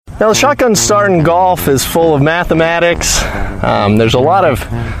Now, the shotgun start in golf is full of mathematics. There's a lot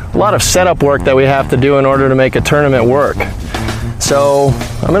of setup work that we have to do in order to make a tournament work. So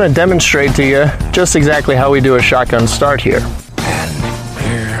I'm going to demonstrate to you just exactly how we do a shotgun start here. And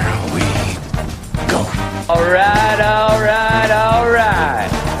here we go. All right.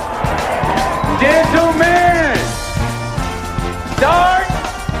 Gentlemen, start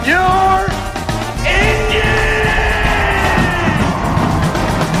your engine!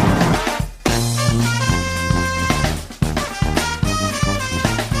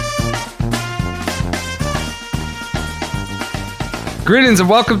 Greetings and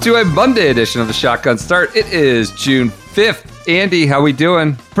welcome to a Monday edition of the Shotgun Start. It is June 5th. Andy, how we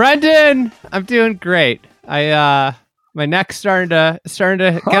doing? Brendan, I'm doing great. My neck's starting to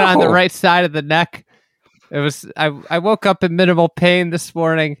get on the right side of the neck. I woke up in minimal pain this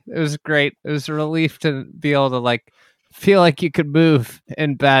morning. It was great. It was a relief to be able to feel like you could move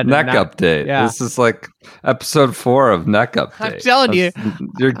in bed. Neck update. Yeah. This is like episode 4 of Neck Update. I'm telling you,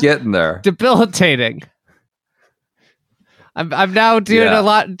 you're getting there. Debilitating. I'm now doing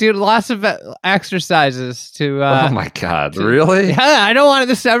lots of exercises to. Oh my God! Really? Yeah, I don't want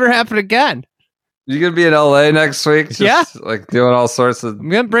this to ever happen again. You gonna be in LA next week? Just, doing all sorts of. I'm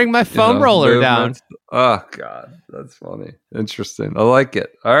gonna bring my foam roller movements down. Oh God, that's funny. Interesting. I like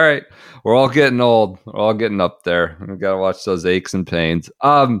it. All right, we're all getting old. We're all getting up there. We gotta watch those aches and pains.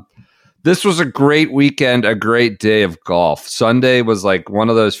 This was a great weekend, a great day of golf. Sunday was like one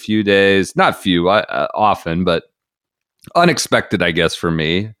of those few days, not few, often, but unexpected, I guess, for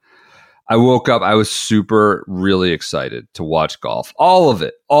me. I woke up, I was really excited to watch golf. All of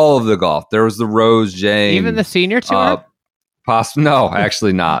the golf. There was the Rose Zhang. Even the senior tour? No,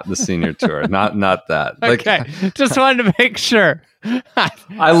 actually not the senior tour. Not that. Okay, just wanted to make sure.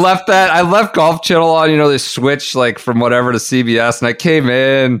 I left Golf Channel on, they switched from whatever to CBS, and I came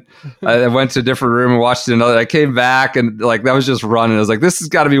in, I went to a different room and watched another. I came back and that was just running. I was like, this has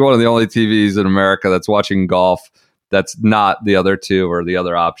got to be one of the only TVs in America that's watching golf. That's not the other two or the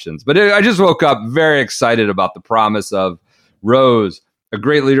other options. But I just woke up very excited about the promise of Rose, a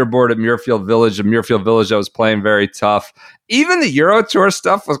great leaderboard at Muirfield Village. And Muirfield Village, I was playing very tough. Even the Euro Tour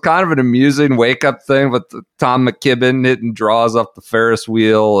stuff was kind of an amusing wake-up thing with Tom McKibben hitting draws off the Ferris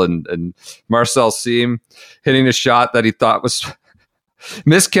wheel and Marcel Siem hitting a shot that he thought was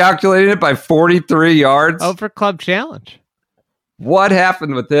miscalculating it by 43 yards. Over Club Challenge. What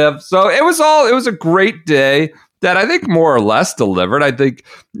happened with him? So it was a great day that I think more or less delivered. I think,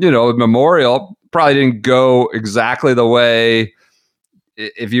 Memorial probably didn't go exactly the way,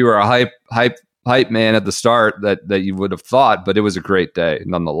 if you were a hype man at the start, that you would have thought, but it was a great day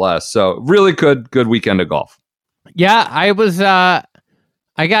nonetheless. So really good weekend of golf. Yeah, I was I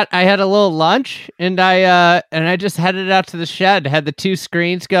had a little lunch and I just headed out to the shed, had the 2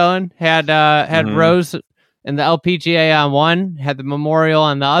 screens going, had Rose and the LPGA on one, had the Memorial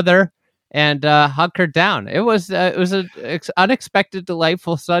on the other. And hunkered down. It was an unexpected,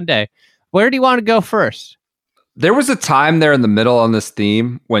 delightful Sunday. Where do you want to go first? There was a time there in the middle on this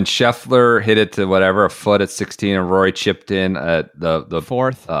theme when Scheffler hit it to a foot at 16, and Rory chipped in at the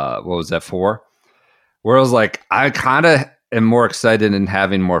fourth. What was that, 4? Where I was like, I kind of am more excited and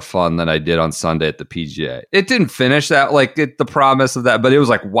having more fun than I did on Sunday at the PGA. It didn't finish that the promise of that, but it was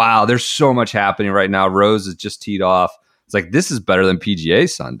like, wow, there's so much happening right now. Rose is just teed off. It's like, this is better than PGA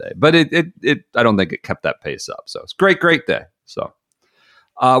Sunday, but it I don't think it kept that pace up. So it's great day. So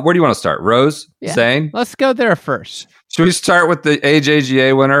where do you want to start? Rose Zhang? Let's go there first. Should we start with the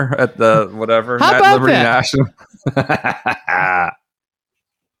AJGA winner at the whatever? How about Liberty that? National?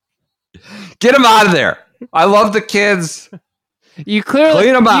 Get them out of there. I love the kids. You clearly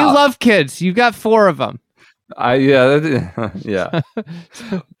clean them out. You love kids. You got 4 of them. Yeah.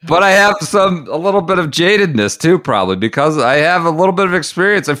 But I have a little bit of jadedness too, probably because I have a little bit of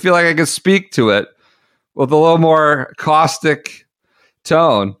experience. I feel like I can speak to it with a little more caustic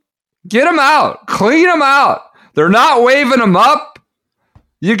tone. Get them out. Clean them out. They're not waving them up.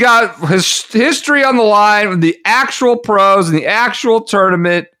 You got history on the line with the actual pros and the actual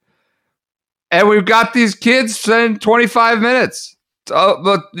tournament. And we've got these kids spending 25 minutes.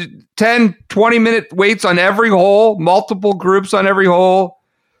 10, 20-minute waits on every hole, multiple groups on every hole.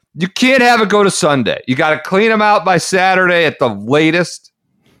 You can't have it go to Sunday. You got to clean them out by Saturday at the latest.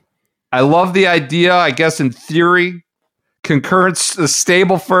 I love the idea, I guess, in theory. Concurrent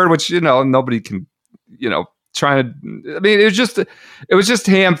Stableford, which, nobody can, trying to, I mean, it was just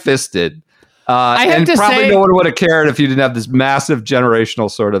ham-fisted. I have and to probably say, no one would have cared if you didn't have this massive generational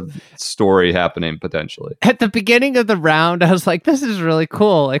sort of story happening potentially. at the beginning of the round, I was like, this is really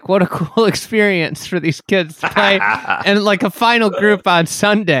cool. Like, what a cool experience for these kids to play and like a final group on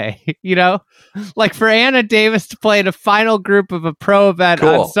Sunday, you know? Like for Anna Davis to play in a final group of a pro event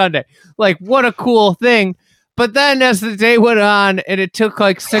on Sunday. Like, what a cool thing. But then as the day went on and it took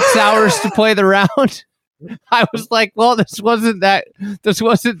like 6 hours to play the round, I was like, well, this wasn't that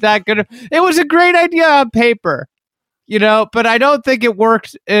good. It was a great idea on paper, you know, but I don't think it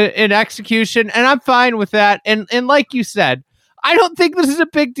worked in execution, and I'm fine with that. And like you said, I don't think this is a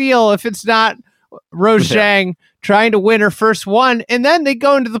big deal if it's not Rose Zhang trying to win her first one, and then they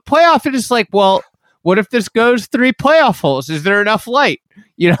go into the playoff, and it's like, well, what if this goes 3 playoff holes? Is there enough light?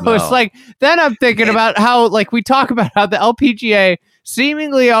 You know, no. It's like, then I'm thinking about how, like, we talk about how the LPGA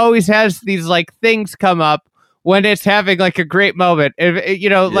seemingly always has these, like, things come up when it's having, like, a great moment. You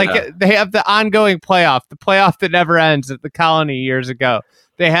know, like, they have the ongoing playoff, the playoff that never ends at the Colony years ago.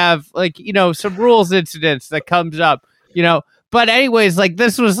 They have, like, you know, some rules incidents that comes up, you know. But anyways, like,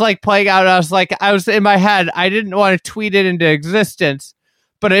 this was, like, playing out. I was in my head, I didn't want to tweet it into existence.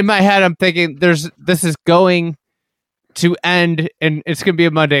 But in my head, I'm thinking this is going to end, and it's going to be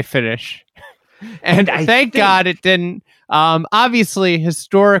a Monday finish. And thank God it didn't. Obviously,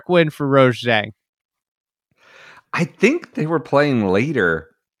 historic win for Rose Zhang. I think they were playing later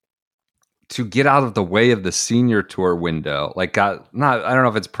to get out of the way of the senior tour window. Like, I don't know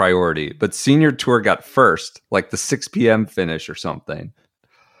if it's priority, but senior tour got first, like the 6 p.m. finish or something.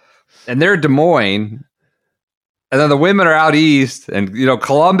 And they're Des Moines. And then the women are out east, and, you know,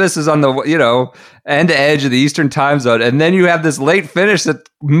 Columbus is on the, you know, end edge of the Eastern time zone. And then you have this late finish that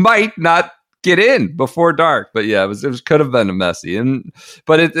might not get in before dark. But yeah, it could have been messy.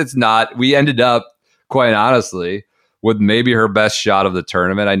 But it's not. We ended up, quite honestly, with maybe her best shot of the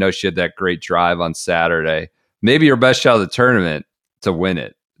tournament. I know she had that great drive on Saturday. Maybe her best shot of the tournament to win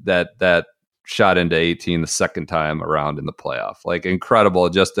it. That shot into 18 the second time around in the playoff. Like, incredible,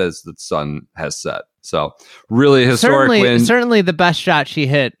 just as the sun has set. So really historic win. Certainly the best shot she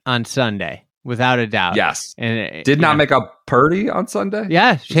hit on Sunday, without a doubt. Yes. And did not make a birdie on Sunday?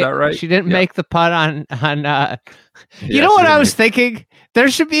 Yeah. Is that right? She didn't make the putt on you know what I was thinking?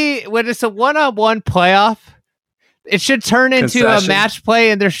 There should be, when it's a one-on-one playoff, it should turn into a match play,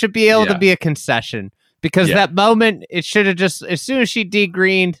 and there should be able to be a concession. Because that moment, it should have just, as soon as she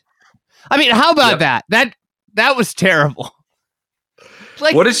degreened. I mean, how about that? That was terrible.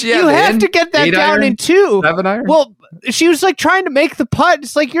 Like, what is she? You have to get that down in 2. 7 iron? Well, she was like trying to make the putt.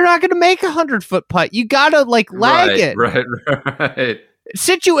 It's like, you're not going to make 100-foot putt. You got to like lag it. Right.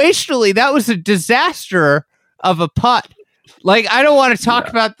 Situationally, that was a disaster of a putt. Like, I don't want to talk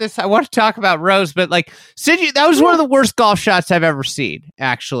about this. I want to talk about Rose, but like, that was one of the worst golf shots I've ever seen,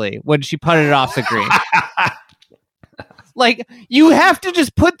 actually, when she putted it off the green. Like, you have to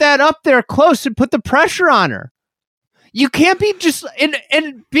just put that up there close and put the pressure on her. You can't be just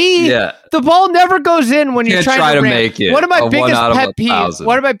and B. Yeah. The ball never goes in when you're trying to make it. One of my biggest pet peeves.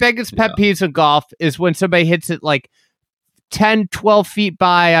 One of my biggest pet peeves in golf is when somebody hits it like 10, 12 feet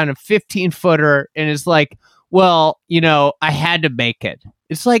by on a 15-footer and is like, "Well, you know, I had to make it."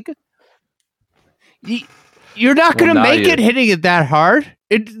 It's like, you're not going to make it hitting it that hard.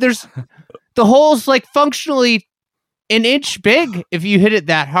 The hole's like functionally an inch big if you hit it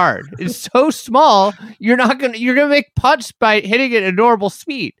that hard. It's so small, you're gonna make putts by hitting it at normal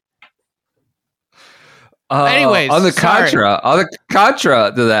speed. Anyways, on the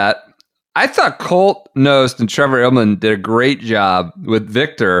contra to that, I thought Colt Knost and Trevor Immelman did a great job with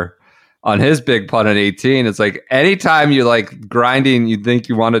Viktor on his big putt at 18. It's like, anytime you like grinding, you think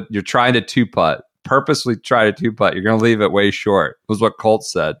you're trying to 2-putt, purposely try to 2-putt, you're going to leave it way short, was what Colt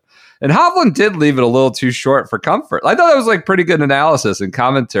said. And Hovland did leave it a little too short for comfort. I thought that was like pretty good analysis and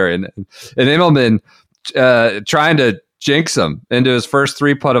commentary. And Immelman trying to jinx him into his first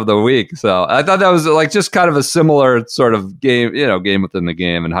 3-putt of the week. So I thought that was like just kind of a similar sort of game, you know, game within the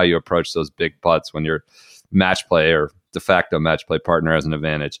game, and how you approach those big putts when your match play or de facto match play partner has an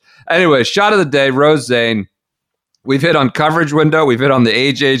advantage. Anyway, shot of the day, Rose Zhang. We've hit on coverage window. We've hit on the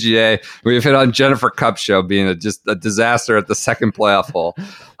AJGA. We've hit on Jennifer Kupcho being just a disaster at the second playoff hole.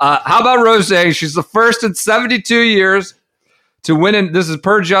 How about Rose Zhang? She's the first in 72 years to win. This is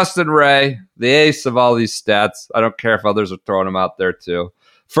per Justin Ray, the ace of all these stats. I don't care if others are throwing them out there too.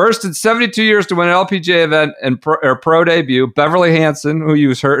 First in 72 years to win an LPGA event and pro debut. Beverly Hansen,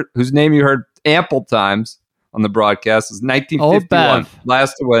 whose name you heard ample times on the broadcast, is 1951.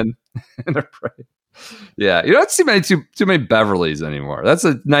 Last to win in a pro. Yeah, you don't see too many Beverlys anymore. That's a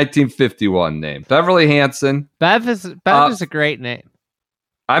 1951 name. Beverly Hansen. Bev is a great name.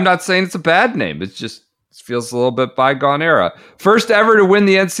 I'm not saying it's a bad name. It just feels a little bit bygone era. First ever to win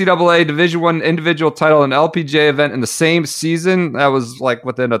the NCAA Division I individual title in an LPGA event in the same season. That was like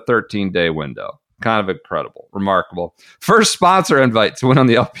within a 13-day window. Kind of incredible. Remarkable. First sponsor invite to win on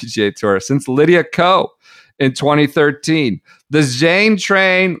the LPGA Tour since Lydia Ko in 2013. The Zhang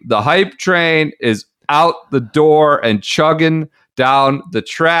train, the hype train, is out the door and chugging down the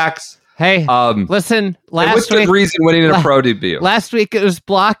tracks. Hey, listen, last week, reason winning in a pro debut. Last week it was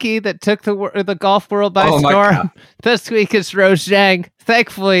Blocky that took the golf world by storm. This week it's Rose Zhang.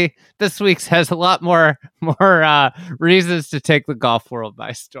 Thankfully, this week's has a lot more reasons to take the golf world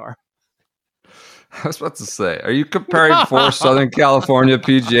by storm. I was about to say, are you comparing 4 Southern California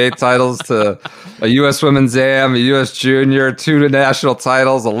PGA titles to a US Women's AM, a US Junior, 2 national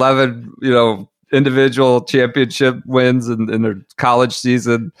titles, 11, individual championship wins in their college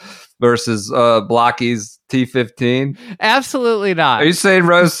season versus Blocky's T15? Absolutely not. Are you saying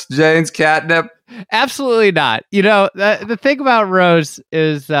Rose Zhang's catnip? Absolutely not. The thing about Rose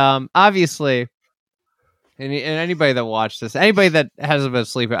is obviously, and anybody that watched this, anybody that hasn't been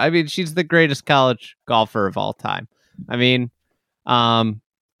sleeping, I mean, she's the greatest college golfer of all time. I mean,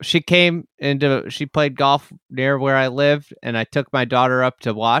 she played golf near where I lived, and I took my daughter up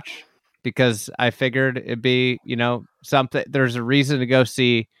to watch because I figured it'd be, something. There's a reason to go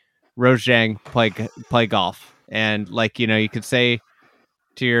see Rose Zhang play golf. And you could say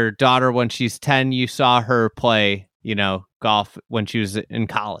to your daughter when she's 10, you saw her play, golf when she was in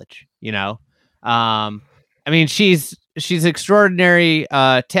college, I mean, she's extraordinary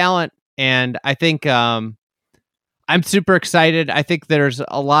talent. And I think I'm super excited. I think there's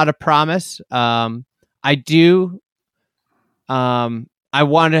a lot of promise. I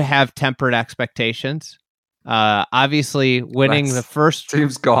want to have tempered expectations. Obviously, winning the first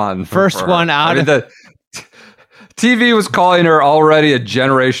team's gone. First one out. The TV was calling her already a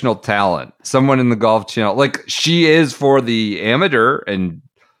generational talent. Someone in the Golf Channel, like she is for the amateur and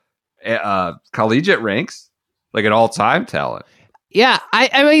collegiate ranks, like an all-time talent. Yeah,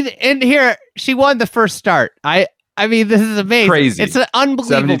 I mean, and here she won the first start. I mean, this is amazing. Crazy. It's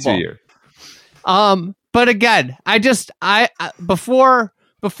unbelievable. 72 years. But again, I before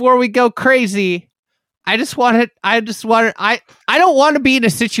we go crazy, I don't want to be in a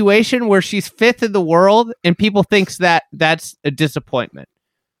situation where she's 5th in the world and people thinks that that's a disappointment,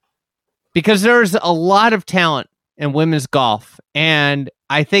 because there's a lot of talent in women's golf. And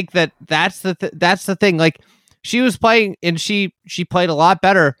I think that's the thing. Like, she was playing and she played a lot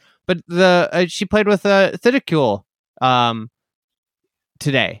better, but she played with Thidicule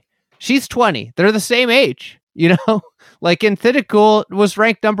today. She's 20. They're the same age, like, in Thidicule was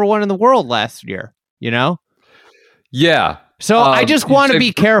ranked number 1 in the world last year, Yeah. So I just want to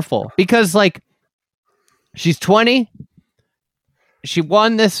be careful because, like, she's 20. She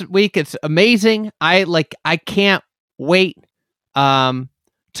won this week. It's amazing. I can't wait to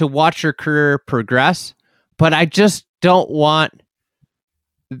watch her career progress, but I just don't want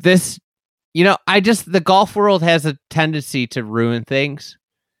this, the golf world has a tendency to ruin things.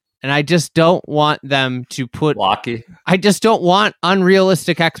 And I just don't want them to put Blocky. I just don't want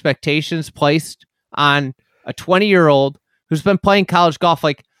unrealistic expectations placed on a 20-year-old who's been playing college golf.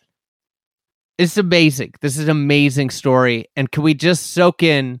 Like, it's amazing. This is an amazing story. And can we just soak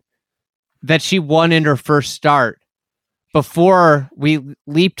in that she won in her first start before we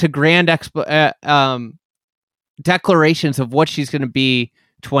leap to grand declarations of what she's going to be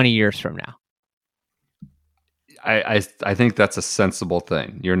 20 years from now? I think that's a sensible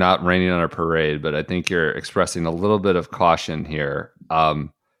thing. You're not raining on a parade, but I think you're expressing a little bit of caution here.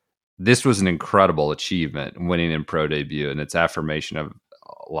 This was an incredible achievement, winning in pro debut, and it's affirmation of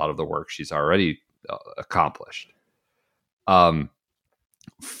a lot of the work she's already accomplished.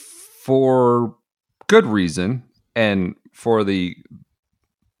 For good reason, and for the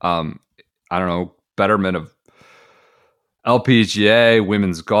betterment of LPGA,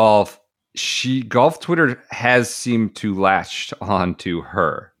 women's golf. Golf Twitter has seemed to latch on to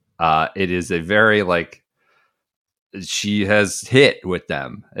her. It is a very, she has hit with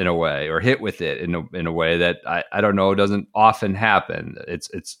them in a way, or hit with it in a way that I don't know, doesn't often happen.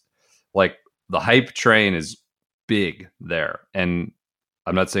 It's like the hype train is big there, and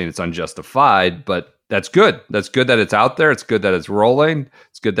I'm not saying it's unjustified, but that's good. That's good that it's out there. It's good that it's rolling.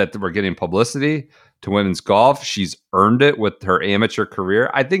 It's good that we're getting publicity to women's golf. She's earned it with her amateur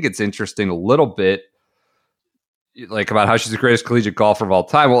career. I think it's interesting a little bit, about how she's the greatest collegiate golfer of all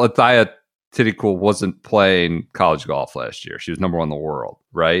time. Well, Atthaya Thidicule wasn't playing college golf last year. She was number 1 in the world,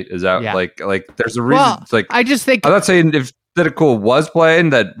 right? Is that like there's a reason? Well, I just think, I'm not saying if Thidicule was playing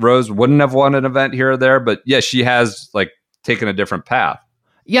that Rose wouldn't have won an event here or there, but yeah, she has taken a different path.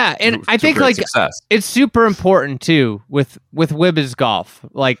 Yeah, and I to think great like success. it's super important too with women's golf.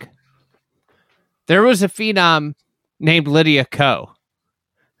 Like there was a phenom named Lydia Ko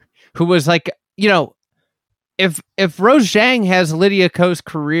who was like, you know, if Rose Zhang has Lydia Ko's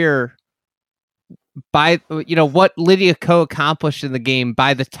career by, you know, what Lydia Ko accomplished in the game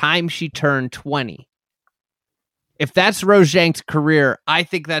by the time she turned 20. If that's Rose Zhang's career, I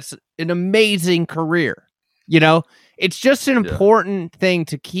think that's an amazing career. You know, it's just an important thing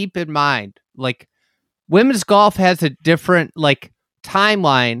to keep in mind. Like women's golf has a different like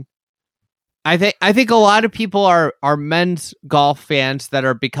timeline. I think a lot of people are men's golf fans that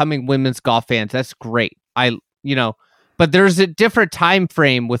are becoming women's golf fans. That's great. But there's a different time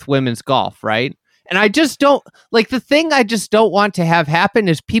frame with women's golf, right? And I just don't like the thing I just don't want to have happen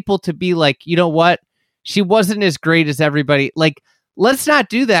is people to be like, you know what? She wasn't as great as everybody. Like, let's not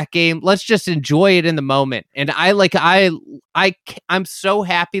do that game. Let's just enjoy it in the moment. And I'm so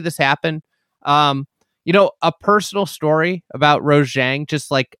happy this happened. A personal story about Rose Zhang,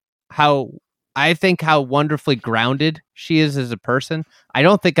 just like how wonderfully grounded she is as a person. I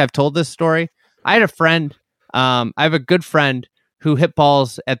don't think I've told this story. I had a friend, I have a good friend who hit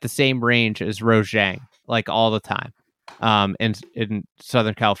balls at the same range as Rose Zhang, like all the time, in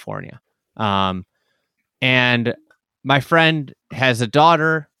Southern California. And my friend has a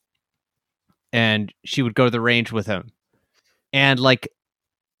daughter, and she would go to the range with him. And like,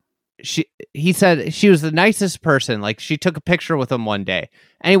 he said she was the nicest person. Like, she took a picture with him one day.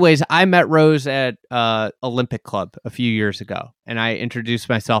 Anyways, I met Rose at Olympic Club a few years ago, and I introduced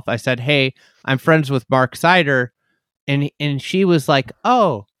myself. I said, "Hey, I'm friends with Mark Sider," and she was like,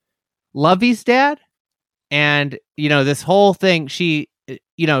 "Oh, Lovey's dad?" And this whole thing, she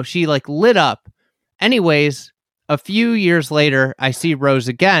like lit up. Anyways, a few years later, I see Rose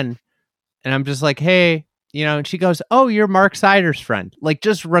again, and I'm just like, "Hey." And she goes, "Oh, you're Mark Sider's friend." Like,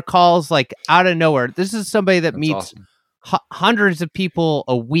 just recalls, like, out of nowhere. This is somebody that meets hundreds of people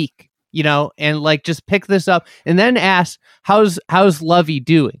a week, and like just pick this up and then ask, how's Lovey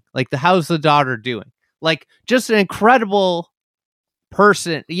doing? Like, how's the daughter doing? Like, just an incredible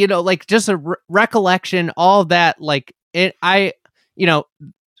person, like just a recollection, all that, like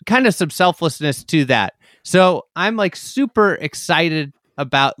kind of some selflessness to that. So I'm like super excited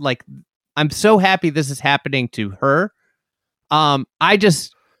about, like, I'm so happy this is happening to her. I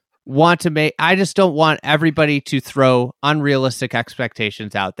just don't want everybody to throw unrealistic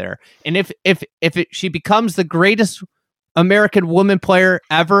expectations out there. And if she becomes the greatest American woman player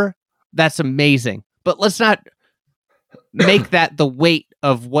ever, that's amazing. But let's not make that the weight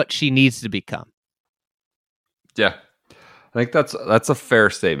of what she needs to become. Yeah. I think that's a fair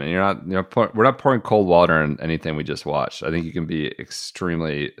statement. We're not pouring cold water on anything we just watched. I think you can be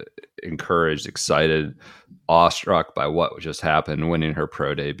extremely encouraged, excited, awestruck by what just happened, winning her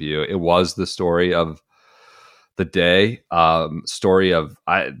pro debut. It was the story of the day.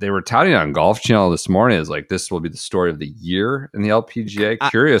 They were touting on Golf Channel this morning as like, this will be the story of the year in the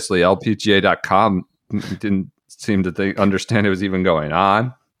LPGA. Curiously, LPGA.com didn't seem to understand it was even going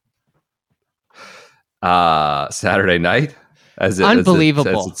on. Saturday night,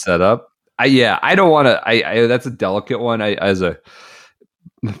 unbelievable as it's set up. I don't want to. That's a delicate one. As a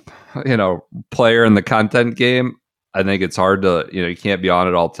player in the content game, I think it's hard to you can't be on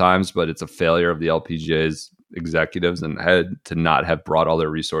at all times. But it's a failure of the LPGA's executives and head to not have brought all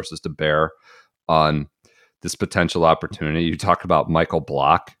their resources to bear on this potential opportunity. You talked about Michael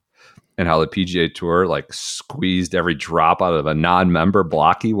Block and how the PGA Tour like squeezed every drop out of a non-member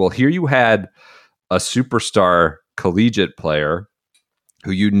Blocky. Well, here you had a superstar collegiate player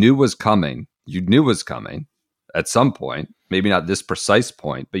who you knew was coming at some point, maybe not this precise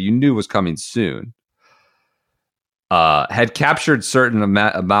point, but you knew was coming soon, had captured certain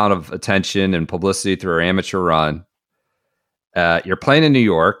amount of attention and publicity through her amateur run. You're playing in New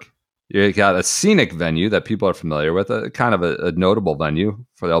York. You got a scenic venue that people are familiar with, a kind of a notable venue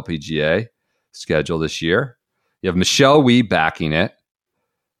for the LPGA schedule this year. You have Michelle Wie backing it.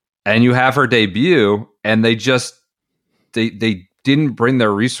 And you have her debut, and they didn't bring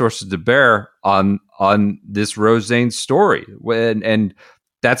their resources to bear on this Rose Zhang story. And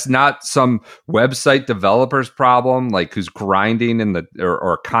that's not some website developer's problem, like who's grinding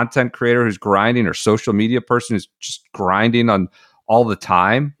or a content creator who's grinding, or social media person who's just grinding on all the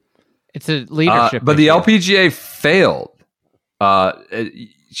time. It's a leadership but the LPGA failed.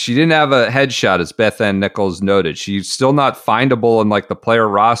 She didn't have a headshot, as Beth Ann Nichols noted. She's still not findable in like the player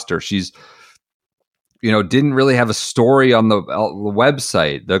roster. She's, didn't really have a story on the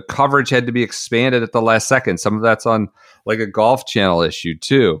website. The coverage had to be expanded at the last second. Some of that's on like a Golf Channel issue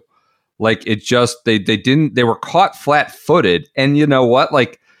too. Like it just they were caught flat-footed. And you know what?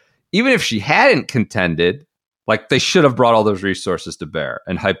 Like even if she hadn't contended, like they should have brought all those resources to bear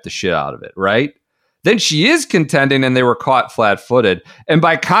and hyped the shit out of it, right? Then she is contending and they were caught flat-footed. And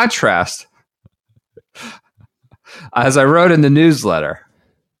by contrast, as I wrote in the newsletter,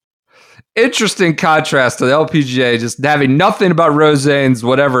 interesting contrast to the LPGA just having nothing about Rose Zhang's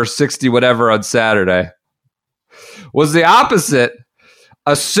whatever 60 whatever on Saturday was the opposite.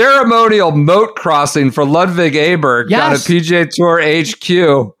 A ceremonial moat crossing for Ludwig Aberg down at PGA Tour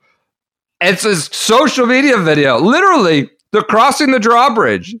HQ. It's a social media video. Literally, they're crossing the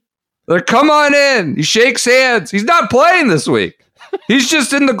drawbridge. They're come on in. He shakes hands. He's not playing this week. He's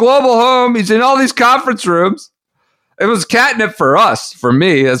just in the global home. He's in all these conference rooms. It was catnip for us, for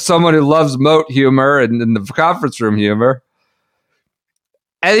me, as someone who loves moat humor and the conference room humor.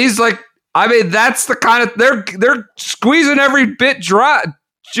 And he's like, I mean, that's the kind of they're squeezing every bit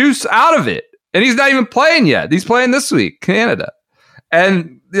juice out of it. And he's not even playing yet. He's playing this week, Canada.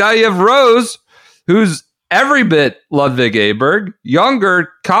 And now you have Rose, who's every bit Ludwig Aberg, younger,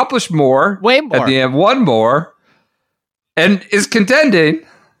 accomplished more. Way more. At the end, won more. And is contending.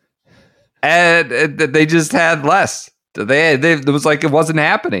 And they just had less. It was like it wasn't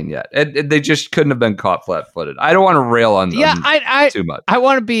happening yet. And they just couldn't have been caught flat-footed. I don't want to rail on them too much. I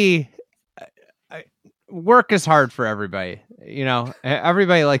want to be... work is hard for everybody. You know,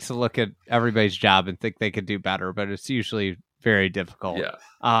 everybody likes to look at everybody's job and think they could do better, but it's usually very difficult.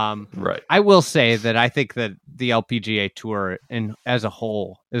 Yeah. Right. I will say that I think that the LPGA Tour as a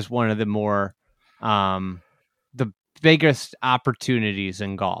whole is one of the more the biggest opportunities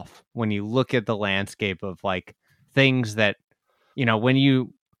in golf when you look at the landscape of like things that, you know, when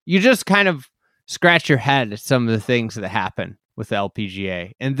you just kind of scratch your head at some of the things that happen with the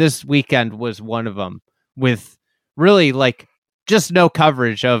LPGA. And this weekend was one of them, with really like just no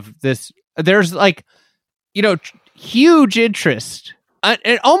coverage of this. There's like, you know, huge interest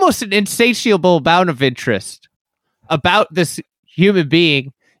and almost an insatiable amount of interest about this human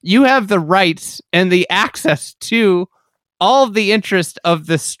being. You have the rights and the access to all of the interest of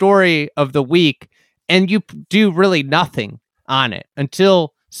the story of the week, and you do really nothing on it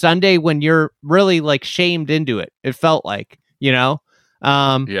until Sunday when you're really like shamed into it. It felt like, you know?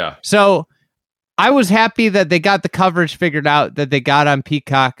 Yeah. So I was happy that they got the coverage figured out that they got on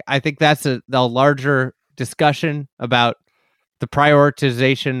Peacock. I think that's a larger discussion about the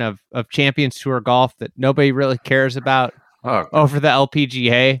prioritization of Champions Tour golf that nobody really cares about over the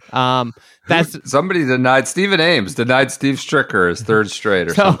LPGA. That's somebody denied Stephen Ames denied Steve Stricker his third straight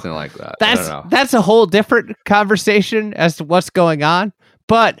or something like that. That's a whole different conversation as to what's going on.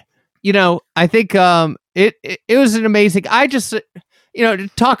 But you know, I think it was an amazing. I just, you know, to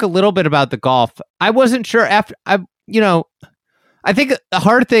talk a little bit about the golf, I wasn't sure after I think the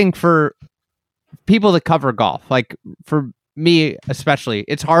hard thing for people that cover golf, like for me especially,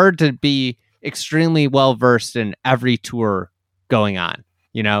 it's hard to be extremely well versed in every tour going on.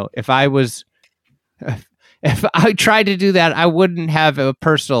 You know, if I tried to do that, I wouldn't have a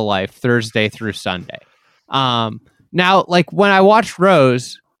personal life Thursday through Sunday. Now, like when I watched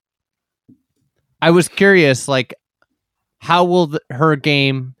Rose, I was curious, like, how will her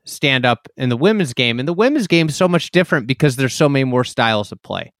game stand up in the women's game? And the women's game is so much different because there's so many more styles of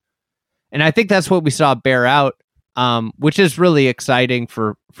play. And I think that's what we saw bear out, which is really exciting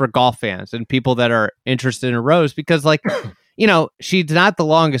for golf fans and people that are interested in Rose because, like, you know, she's not the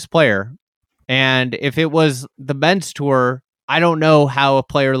longest player. And if it was the men's tour, I don't know how a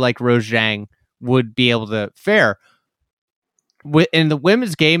player like Rose Zhang would be able to fare. In the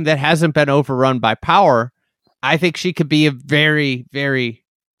women's game that hasn't been overrun by power, I think she could be a very, very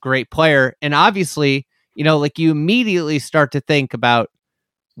great player. And obviously, you know, like you immediately start to think about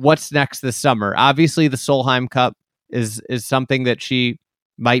what's next this summer. Obviously, the Solheim Cup is something that she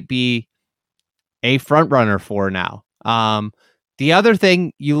might be a front runner for now. The other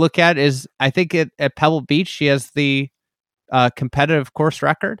thing you look at is, I think at Pebble Beach, she has the competitive course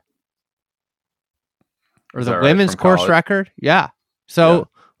record. Or the women's course record. Yeah. So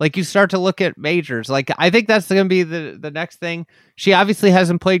like you start to look at majors. Like I think that's going to be the next thing. She obviously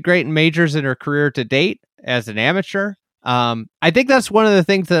hasn't played great in majors in her career to date as an amateur. I think that's one of the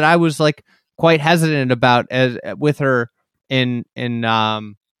things that I was like quite hesitant about with her in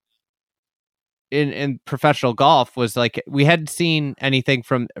professional golf was like we hadn't seen anything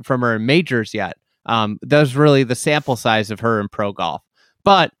from her in majors yet. That was really the sample size of her in pro golf.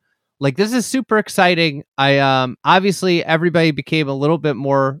 But like, this is super exciting. Obviously everybody became a little bit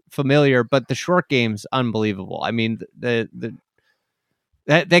more familiar, but the short game's unbelievable. I mean, they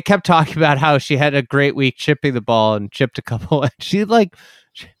kept talking about how she had a great week chipping the ball and chipped a couple. And she like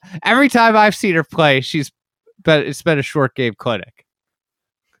Every time I've seen her play, it's been a short game clinic.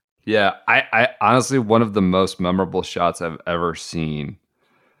 Yeah, I honestly, one of the most memorable shots I've ever seen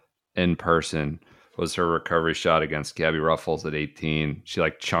in person was her recovery shot against Gabby Ruffles at 18. She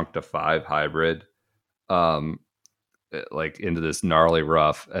like chunked a 5 hybrid, like into this gnarly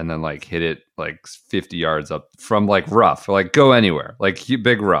rough, and then like hit it like 50 yards up from like rough, like go anywhere, like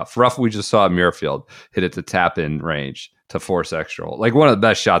big rough. We just saw at Muirfield, hit it to tap in range to force extra hole. Like one of the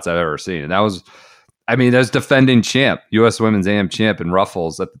best shots I've ever seen, and that was. I mean, there's defending champ, U.S. Women's AM champ in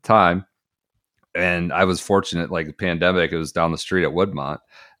Ruffles at the time. And I was fortunate, like the pandemic, it was down the street at Woodmont.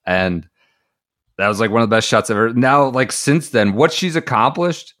 And that was like one of the best shots ever. Now, like since then, what she's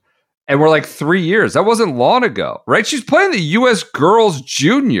accomplished, and we're like 3 years. That wasn't long ago, right? She's playing the U.S. Girls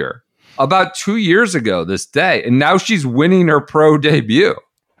Junior about 2 years ago this day. And now she's winning her pro debut.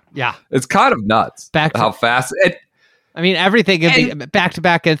 Yeah. It's kind of nuts how fast. I mean, everything,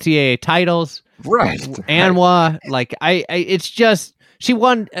 back-to-back NCAA titles. Right. Anwa, like it's just she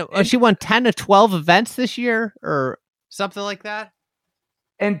won 10 to 12 events this year or something like that.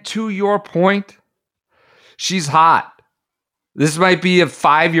 And to your point, she's hot. This might be a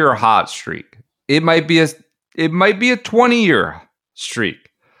 5-year hot streak. It might be a 20-year streak.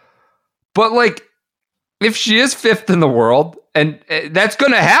 But like if she is 5th in the world, and that's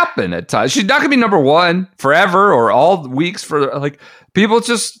going to happen at times. She's not going to be number 1 forever or all weeks for like people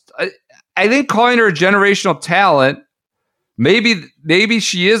just I think calling her a generational talent, maybe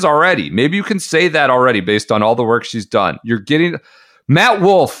she is already. Maybe you can say that already based on all the work she's done. You're getting Matt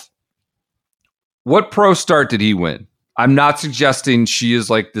Wolff. What pro start did he win? I'm not suggesting she is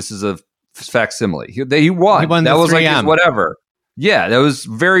like this is a facsimile. He won. That was 3M. Like his whatever. Yeah, that was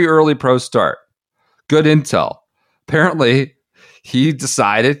very early pro start. Good intel. Apparently, he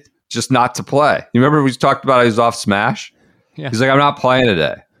decided just not to play. You remember we talked about how he was off Smash? Yeah. He's like, I'm not playing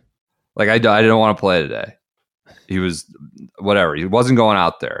today. Like, I didn't want to play today. He was, whatever. He wasn't going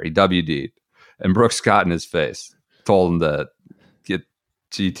out there. He WD'd. And Brooks got in his face. Told him to get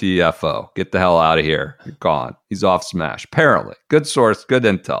GTFO. Get the hell out of here. You're gone. He's off Smash. Apparently. Good source. Good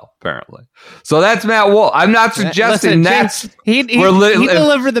intel. Apparently. So that's Matt Wolff. I'm not suggesting that's... He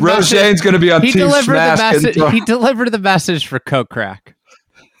delivered the Rose Zhang's going to be on Team Smash. He delivered the message for Kokrak.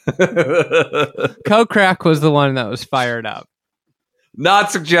 Kokrak was the one that was fired up.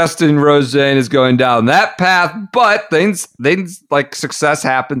 Not suggesting Rose Zhang is going down that path, but things like success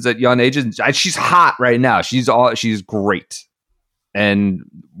happens at young ages. She's hot right now. She's great. And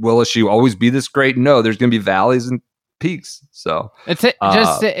will she always be this great? No, there's going to be valleys and peaks. So it's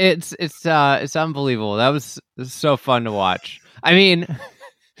unbelievable. That was so fun to watch. I mean,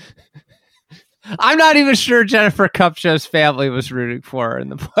 I'm not even sure Jennifer Kupcho's family was rooting for her in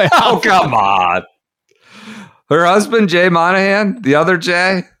the playoffs. Oh, come on. Her husband, Jay Monahan, the other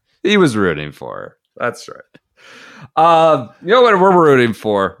Jay, he was rooting for her. That's right. You know what we're rooting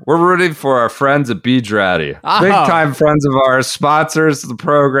for? We're rooting for our friends at Be Dratty. Big-time friends of ours, sponsors of the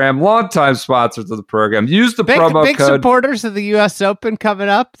program, long-time sponsors of the program. Use the promo code. Big supporters of the US Open coming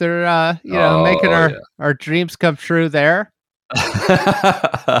up. They're making our dreams come true there.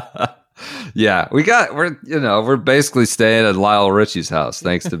 Yeah, we're basically staying at Lyle Richie's house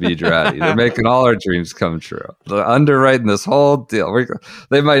thanks to Be Dratty. They're making all our dreams come true. They're underwriting this whole deal.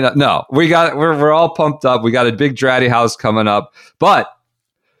 They might not. No, we're all pumped up. We got a big Dratty house coming up. But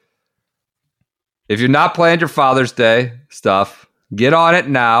if you're not planning your Father's Day stuff, get on it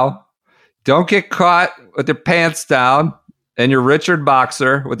now. Don't get caught with your pants down and your Richard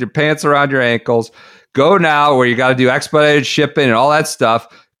boxer with your pants around your ankles. Go now where you got to do expedited shipping and all that stuff.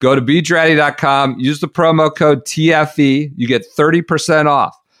 Go to bedratty.com, use the promo code TFE. You get 30%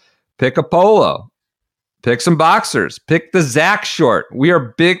 off. Pick a polo. Pick some boxers. Pick the Zach short. We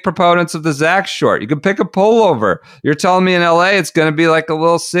are big proponents of the Zach short. You can pick a pullover. You're telling me in LA it's going to be like a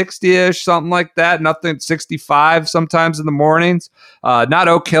little 60-ish, something like that. Nothing 65 sometimes in the mornings. Not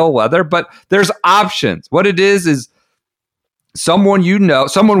Oak Hill weather, but there's options. What it is someone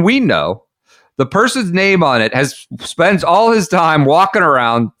we know, the person's name on it spends all his time walking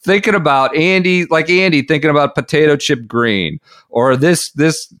around thinking about Andy thinking about potato chip green or this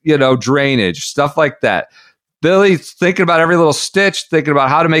drainage, stuff like that. Billy's thinking about every little stitch, thinking about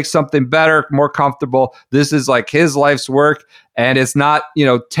how to make something better, more comfortable. This is like his life's work, and it's not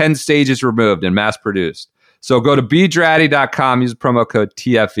 10 stages removed and mass produced. So go to bedratty.com, use promo code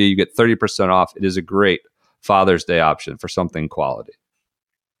TFE, you get 30% off. It is a great Father's Day option for something quality.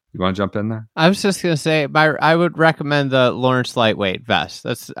 You want to jump in there? I was just going to say, I would recommend the Lawrence Lightweight vest.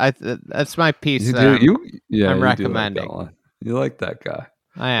 That's my piece. I'm recommending. You like that guy.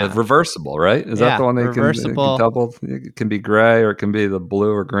 Reversible, right? Is that the one that reversible. It can be gray or it can be the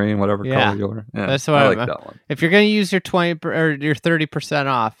blue or green, whatever color you want. Yeah, that's what I like that one. If you're going to use your 20 or your 30%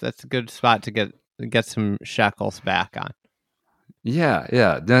 off, that's a good spot to get some shekels back on.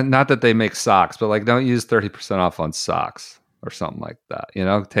 Yeah. Not that they make socks, but like don't use 30% off on socks or something like that.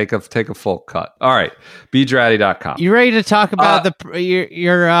 Take a full cut. All right, beadratty.com. You ready to talk about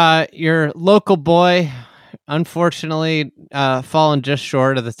your local boy? Unfortunately, fallen just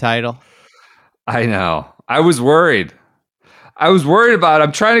short of the title. I know. I was worried about.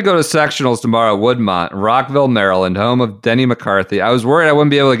 I'm trying to go to sectionals tomorrow at Woodmont, Rockville, Maryland, home of Denny McCarthy. I was worried I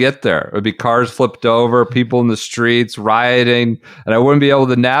wouldn't be able to get there. It would be cars flipped over, people in the streets rioting, and I wouldn't be able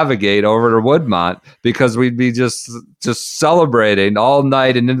to navigate over to Woodmont because we'd be just celebrating all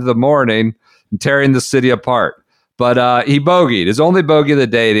night and into the morning and tearing the city apart. But he bogeyed. His only bogey of the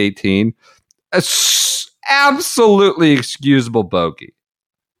day at 18. Absolutely excusable bogey.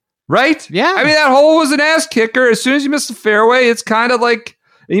 Right? Yeah. I mean, that hole was an ass kicker. As soon as you miss the fairway, it's kind of like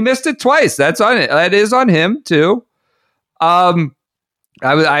he missed it twice. That's on it. That is on him too. I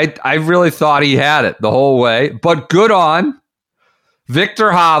really thought he had it the whole way, but good on Viktor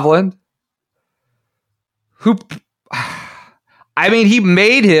Hovland, who, I mean, he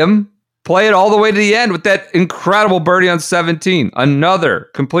made him play it all the way to the end with that incredible birdie on 17. Another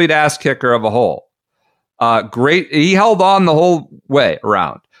complete ass kicker of a hole. Great. He held on the whole way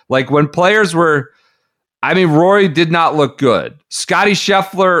around. Like when players were, I mean, Rory did not look good. Scotty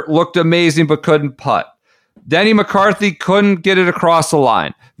Scheffler looked amazing but couldn't putt. Denny McCarthy couldn't get it across the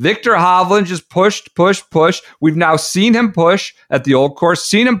line. Viktor Hovland just pushed. We've now seen him push at the Old Course,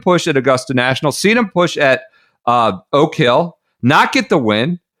 seen him push at Augusta National, seen him push at Oak Hill, not get the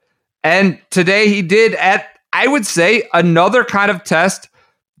win. And today he did at, I would say, another kind of test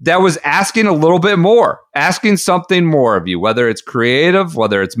that was asking a little bit more, asking something more of you, whether it's creative,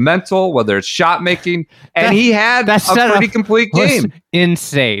 whether it's mental, whether it's shot making. And he had a pretty complete game.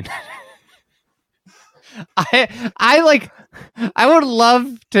 Insane. I would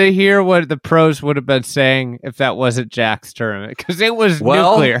love to hear what the pros would have been saying if that wasn't Jack's tournament, because it was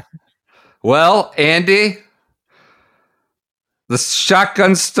nuclear. Well, Andy, the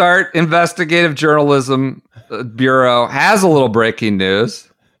Shotgun Start Investigative Journalism Bureau has a little breaking news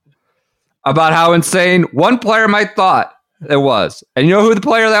about how insane one player might thought it was. And you know who the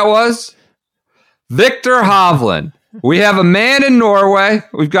player that was? Viktor Hovland. We have a man in Norway.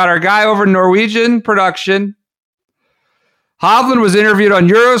 We've got our guy over in Norwegian production. Hovland was interviewed on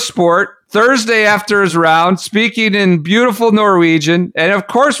Eurosport Thursday after his round, speaking in beautiful Norwegian. And of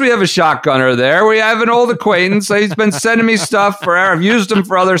course, we have a shotgunner there. We have an old acquaintance. He's been sending me stuff forever. I've used him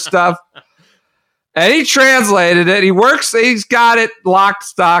for other stuff. And he translated it. He works. He's got it locked,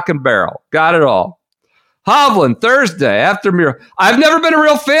 stock, and barrel. Got it all. Hovland, Thursday after Muir. I've never been a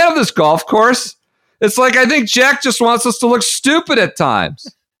real fan of this golf course. It's like I think Jack just wants us to look stupid at times.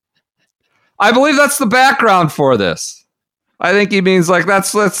 I believe that's the background for this. I think he means like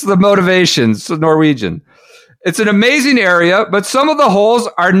that's the motivation. It's Norwegian. It's an amazing area, but some of the holes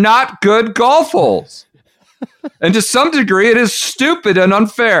are not good golf holes. And to some degree, it is stupid and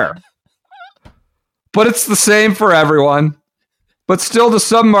unfair. But it's the same for everyone. But still to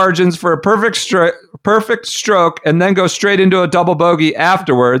some margins for a perfect stroke and then go straight into a double bogey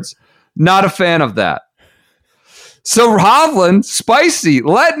afterwards. Not a fan of that. So Hovland, spicy,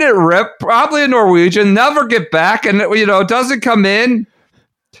 letting it rip, probably a Norwegian, never get back, and doesn't come in.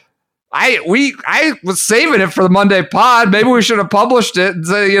 I was saving it for the Monday pod. Maybe we should have published it and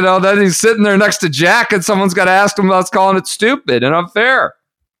say, then he's sitting there next to Jack and someone's got to ask him about calling it stupid and unfair.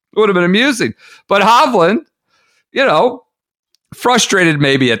 It would have been amusing. But Hovland, frustrated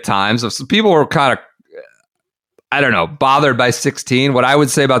maybe at times. Some people were kind of, bothered by 16. What I would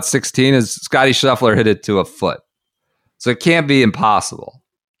say about 16 is Scotty Scheffler hit it to a foot. So it can't be impossible,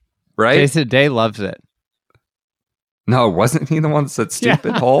 right? Jason Day loves it. No, wasn't he the one that said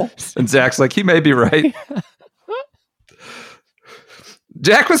stupid hole? And Zach's like, he may be right.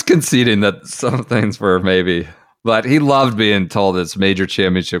 Jack was conceding that some things were maybe... But he loved being told it's major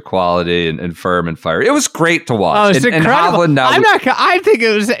championship quality and firm and fiery. It was great to watch. Oh, it's incredible. I think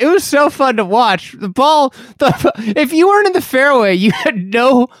it was so fun to watch. The ball, if you weren't in the fairway, you had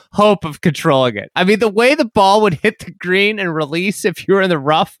no hope of controlling it. I mean, the way the ball would hit the green and release if you were in the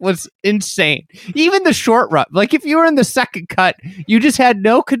rough was insane. Even the short rough. Like if you were in the second cut, you just had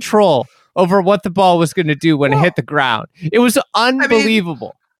no control over what the ball was going to do when it hit the ground. It was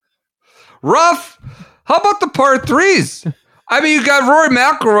unbelievable. Rough. How about the par threes? I mean, you got Rory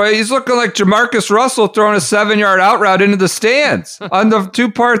McIlroy. He's looking like Jamarcus Russell throwing a 7-yard out route into the stands on the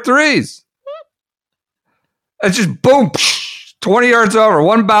 2 par threes. It's just boom, 20 yards over,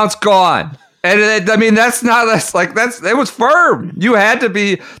 one bounce gone. And it was firm. You had to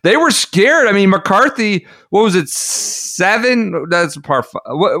be, they were scared. I mean, McCarthy, what was it, 7? That's a par 5.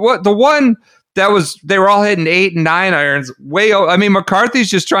 What the one that was, they were all hitting 8 and 9 irons way over. I mean, McCarthy's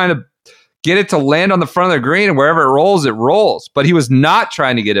just trying to get it to land on the front of the green, and wherever it rolls. But he was not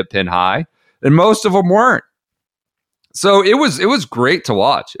trying to get it pin high, and most of them weren't. So it was great to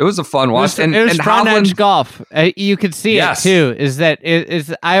watch. It was a fun watch. It was front edge golf. You could see Yes. it too. Is that it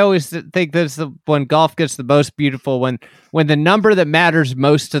is? I always think that's when golf gets the most beautiful, when the number that matters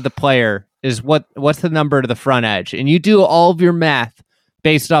most to the player is what's the number to the front edge, and you do all of your math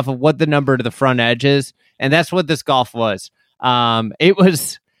based off of what the number to the front edge is, and that's what this golf was. It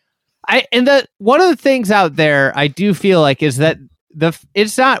was. One of the things out there I do feel like is that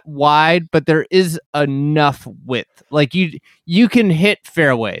it's not wide, but there is enough width. Like you can hit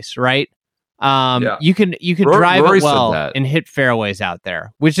fairways, right? You can drive Rory it well said that. and hit fairways out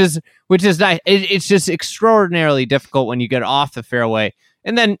there, which is nice. It's just extraordinarily difficult when you get off the fairway.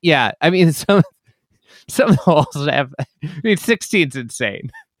 And then, yeah, I mean, some of the holes have. I mean, 16's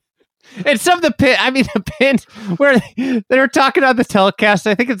insane. And some of the pins where they were talking on the telecast,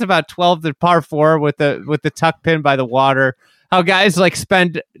 I think it's about 12 to par 4 with the tuck pin by the water. How guys like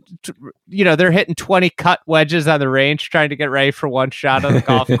spend, they're hitting 20 cut wedges on the range trying to get ready for one shot on the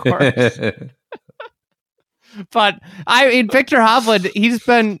golf course. But I mean, Viktor Hovland,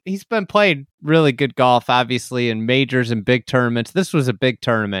 he's been playing really good golf, obviously, in majors and big tournaments. This was a big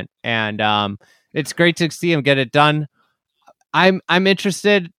tournament, and it's great to see him get it done. I'm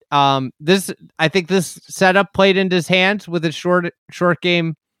interested. I think this setup played into his hands with his short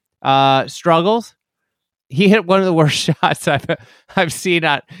game struggles. He hit one of the worst shots I've seen.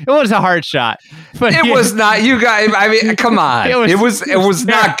 It was a hard shot, but it was not. You guys, I mean, come on. It was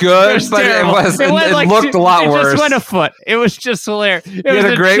not good, but it looked a lot worse. It just went a foot. It was just hilarious. He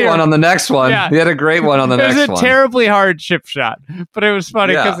had a great one on the next one. Yeah. He had a great one on the next one. It was a terribly hard chip shot, but it was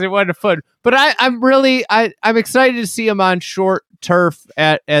funny because it went a foot. But I'm excited to see him on short turf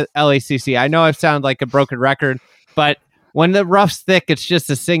at LACC. I know I sound like a broken record, but when the rough's thick, it's just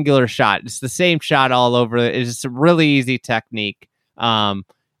a singular shot. It's the same shot all over. It's just a really easy technique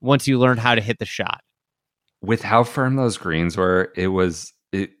once you learn how to hit the shot. With how firm those greens were,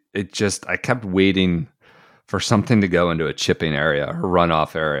 it just, I kept waiting for something to go into a chipping area or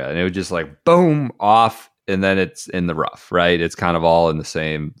runoff area. And it would just like boom off, and then it's in the rough, right? It's kind of all in the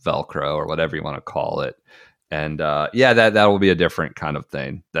same Velcro or whatever you want to call it. And that will be a different kind of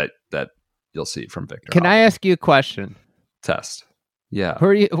thing that you'll see from Viktor. Can I ask you a question? Test. Yeah.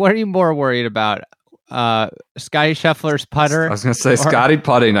 What are you more worried about? Scotty Scheffler's putter? I was going to say Scotty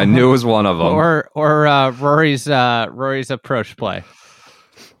putting. I knew it was one of them. Or Rory's approach play.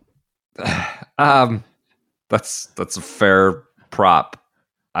 That's a fair prop.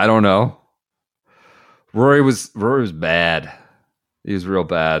 I don't know. Rory was bad. He was real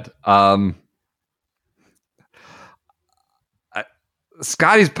bad.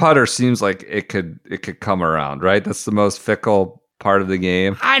 Scotty's putter seems like it could come around, right? That's the most fickle part of the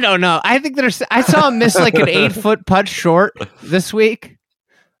game. I don't know. I think I saw him miss like an 8-foot putt short this week.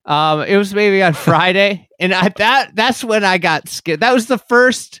 It was maybe on Friday, and that's when I got scared. That was the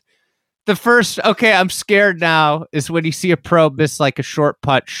first. Okay, I'm scared now. Is when you see a pro miss like a short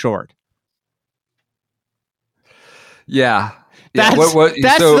putt short. Yeah. That's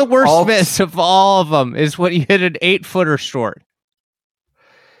the worst miss of all of them. Is when you hit an 8-footer short.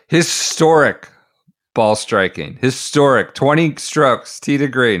 Historic ball striking. Historic 20 strokes, tee to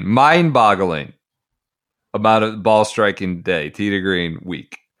green. Mind-boggling amount of ball striking day, tee to green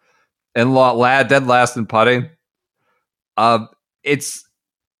week. And dead last in putting. It's,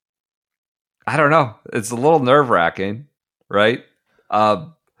 I don't know. It's a little nerve-wracking, right?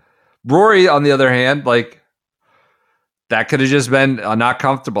 Rory, on the other hand, like, that could have just been not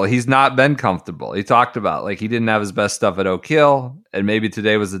comfortable. He's not been comfortable. He talked about like he didn't have his best stuff at Oak Hill, and maybe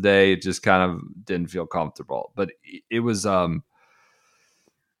today was the day it just kind of didn't feel comfortable. But it was like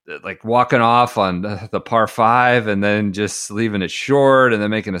walking off on the par 5 and then just leaving it short and then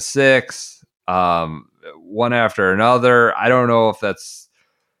making a 6, one after another. I don't know if that's.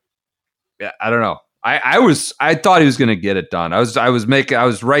 I don't know. I thought he was going to get it done. I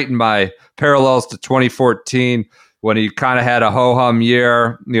was writing my parallels to 2014. When he kind of had a ho-hum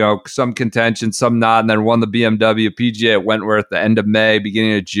year, some contention, some not, and then won the BMW PGA at Wentworth the end of May,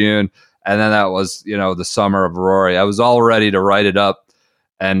 beginning of June. And then that was, the summer of Rory. I was all ready to write it up.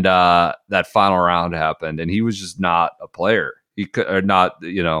 And that final round happened. And he was just not a player. He could, or not,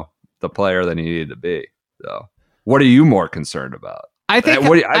 the player that he needed to be. So what are you more concerned about? I'm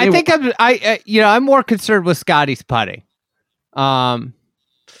more concerned with Scotty's putting. Some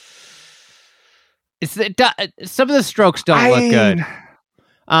of the strokes don't look good.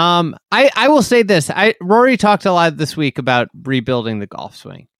 I will say this. Rory talked a lot this week about rebuilding the golf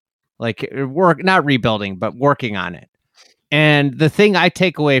swing, like not rebuilding, but working on it. And the thing I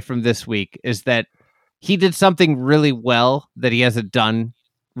take away from this week is that he did something really well that he hasn't done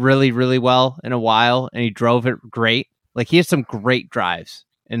really, really well in a while, and he drove it great. Like, he has some great drives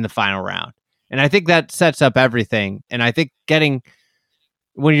in the final round. And I think that sets up everything. And I think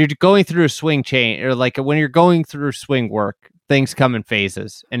when you're going through a swing change, or like when you're going through swing work, things come in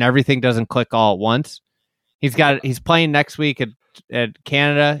phases and everything doesn't click all at once. He's playing next week at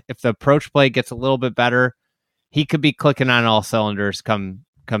Canada. If the approach play gets a little bit better, he could be clicking on all cylinders come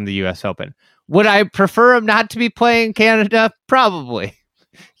the US Open. Would I prefer him not to be playing Canada? Probably.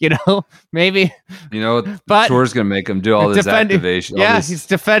 Maybe. But Tour's going to make him do all this activation. Yeah, he's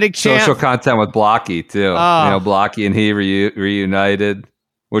defending champ. Social content with Blocky, too. Blocky and he reunited,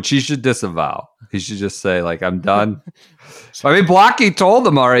 which he should disavow. He should just say, like, I'm done. I mean, Blocky told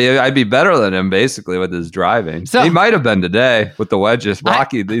him already I'd be better than him, basically, with his driving. So, he might have been today with the wedges.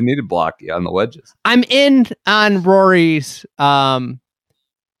 Blocky, they needed Blocky on the wedges. I'm in on Rory's. I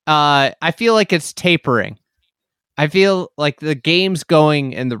feel like it's tapering. I feel like the game's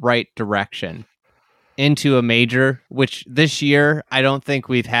going in the right direction into a major, which this year, I don't think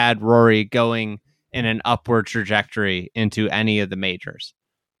we've had Rory going in an upward trajectory into any of the majors.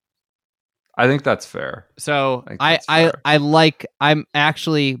 I think that's fair. So I'm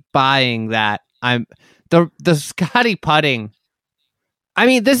actually buying that. I'm the Scotty putting. I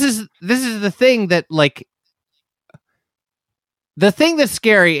mean, this is the thing that, like, the thing that's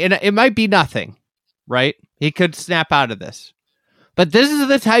scary, and it might be nothing, right? He could snap out of this, but this is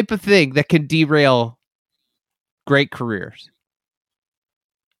the type of thing that can derail great careers.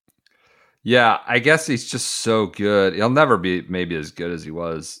 Yeah, I guess he's just so good. He'll never be maybe as good as he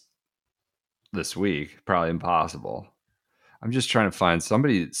was this week. Probably impossible. I'm just trying to find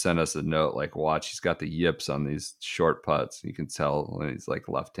somebody sent us a note, like, watch, he's got the yips on these short putts. You can tell when he's like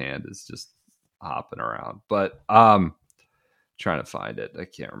left hand is just hopping around. But trying to find it. I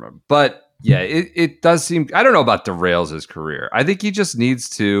can't remember. But yeah, it does seem, I don't know about derails his career. I think he just needs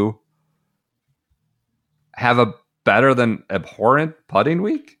to have a better than abhorrent putting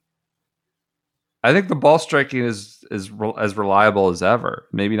week. I think the ball striking is as reliable as ever.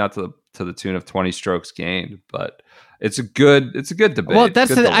 Maybe not to the tune of 20 strokes gained, but it's a good debate. Well,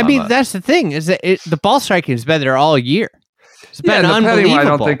 that's the thing is that the ball striking has been there all year. It's been unbelievable. I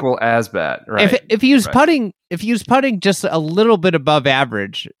don't think will as bad. Right. If he was putting just a little bit above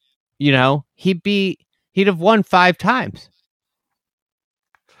average, he'd have won 5 times.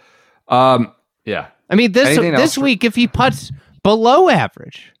 Yeah. I mean, this week, if he puts below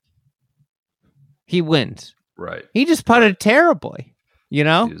average, he wins. Right. He just putted terribly. He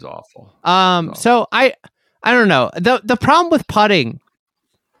was awful. So I don't know. The problem with putting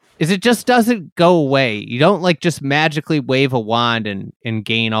is it just doesn't go away. You don't like just magically wave a wand and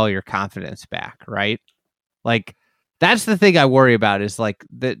gain all your confidence back, right? Like, that's the thing I worry about, is like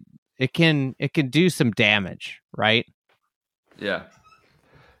that it can do some damage, right? Yeah.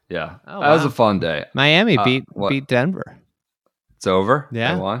 Yeah. Oh, that was a fun day. Miami beat Denver. It's over?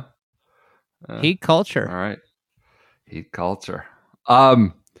 Yeah. They won? Heat culture. All right. Heat culture. Yeah.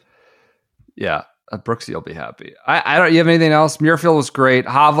 Brooksy will be happy. I don't. You have anything else? Muirfield was great.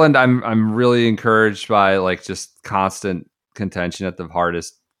 Hovland, I'm really encouraged by, like, just constant contention at the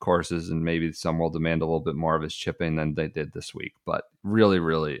hardest courses, and maybe some will demand a little bit more of his chipping than they did this week. But really,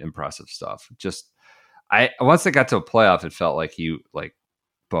 really impressive stuff. Just once they got to a playoff, it felt like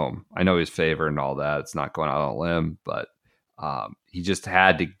boom. I know he's favored and all that. It's not going out on a limb, but he just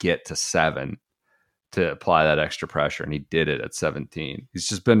had to get to 7 to apply that extra pressure, and he did it at 17. He's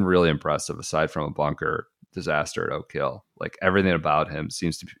just been really impressive, aside from a bunker disaster at Oak Hill. Like, everything about him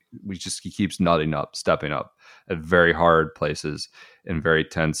seems to be, he keeps nutting up, stepping up at very hard places and very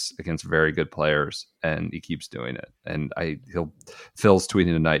tense against very good players, and he keeps doing it. And Phil's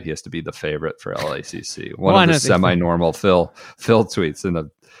tweeting tonight he has to be the favorite for LACC. One of the semi-normal Phil tweets in the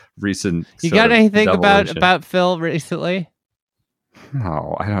recent. You got anything about Phil recently?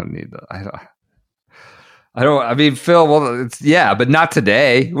 No, I don't need that. I mean, Phil, well, but not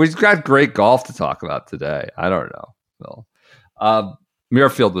today. We've got great golf to talk about today. I don't know, Phil.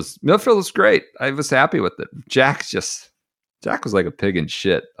 Muirfield was great. I was happy with it. Jack was like a pig in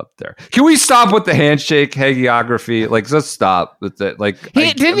shit up there. Can we stop with the handshake hagiography? Like, let's stop with that. Like,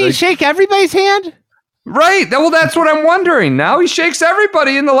 didn't he shake everybody's hand? Right. Well, that's what I'm wondering. Now he shakes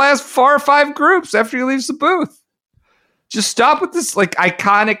everybody in the last 4 or 5 groups after he leaves the booth. Just stop with this, like,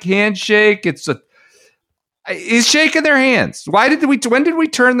 iconic handshake. He's shaking their hands. When did we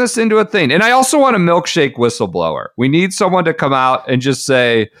turn this into a thing? And I also want a milkshake whistleblower. We need someone to come out and just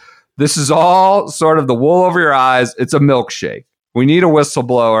say, this is all sort of the wool over your eyes. It's a milkshake. We need a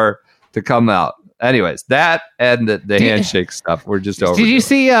whistleblower to come out. Anyways, that and the handshake stuff, we're just over. Did you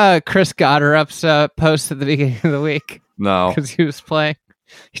see Chris Gotterup's post at the beginning of the week? No. Because he was playing.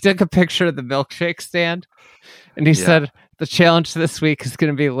 He took a picture of the milkshake stand, and he said, the challenge this week is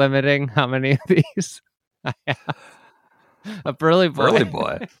going to be limiting how many of these I have. A burly boy. Burly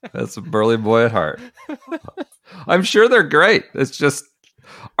boy. That's a burly boy at heart. I'm sure they're great. It's just,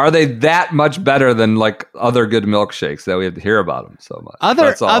 are they that much better than like other good milkshakes that we have to hear about them so much?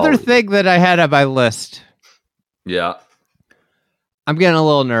 Other thing that I had on my list. Yeah. I'm getting a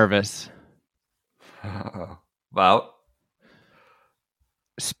little nervous. About?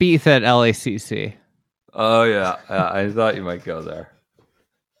 Spieth at LACC. Oh yeah. I thought you might go there.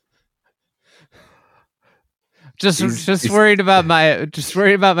 Just worried about my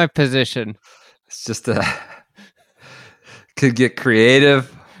position. It's just could get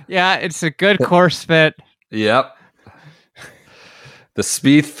creative. Yeah, it's a good course fit. Yep. The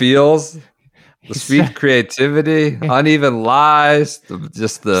Spieth feels, the Spieth creativity, uneven lies,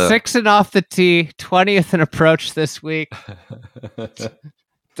 just the 6 and off the tee, 20th and approach this week.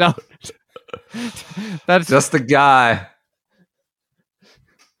 Don't. That's just the guy.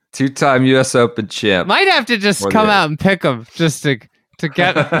 2-time US Open champ. Might have to just come out and pick him just to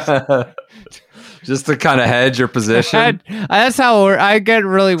get just to kind of hedge your position. That's how I get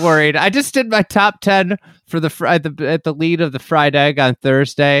really worried. I just did my top 10 for at the lead of the fried egg on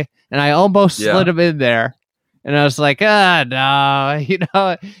Thursday, and I almost slid him in there. And I was like, no,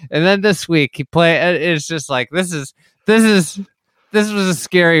 And then this week he played. It's just like this was a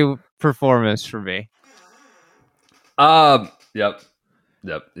scary performance for me. Yep.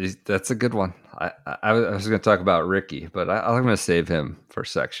 That's a good one. I was going to talk about Ricky, but I'm going to save him for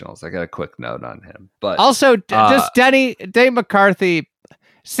sectionals. I got a quick note on him. But also, just Denny McCarthy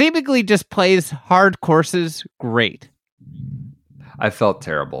seemingly just plays hard courses great. I felt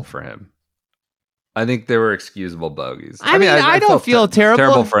terrible for him. I think they were excusable bogeys. I mean, I don't feel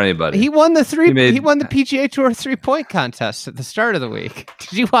terrible for anybody. He won the PGA Tour 3-point contest at the start of the week.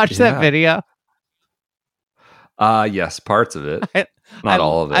 Did you watch that video? Yes, parts of it. Not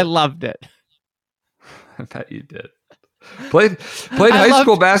all of it. I loved it. I bet you did. Played high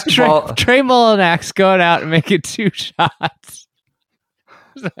school basketball. Trey Mullinax going out and making 2 shots.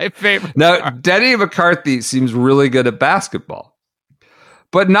 My favorite. Now, Denny McCarthy seems really good at basketball.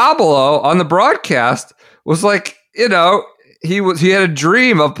 But Nobilo on the broadcast was like, he had a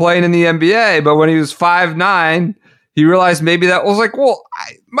dream of playing in the NBA, but when he was 5'9", he realized maybe that was like, well,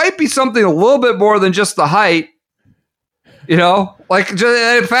 it might be something a little bit more than just the height. Like just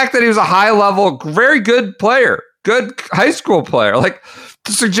the fact that he was a high level, very good player, good high school player. Like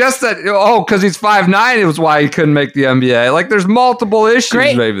to suggest that, because he's 5'9", it was why he couldn't make the NBA. Like there's multiple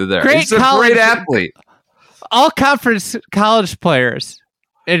issues maybe there. He's a great athlete. All conference college players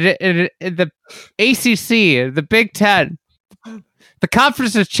in the ACC, the Big Ten, the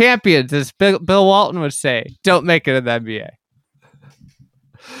Conference of Champions, as Bill Walton would say, don't make it in the NBA.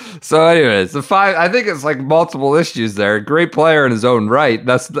 So anyways, I think it's like multiple issues there. Great player in his own right.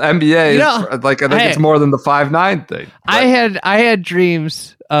 That's the NBA. I think it's more than the 5'9" thing. But I had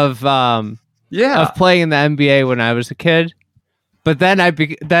dreams of playing in the NBA when I was a kid, but then I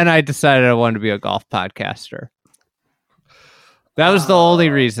decided I wanted to be a golf podcaster. That was the only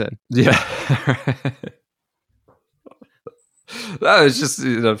reason. Yeah. That was just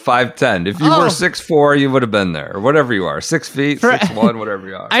 5'10". If you were 6'4", you would have been there, or whatever you are, 6 feet, 6'1", whatever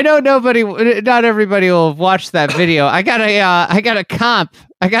you are. I know not everybody will have watched that video. I got a comp.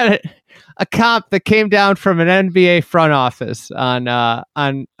 I got a comp that came down from an NBA front office on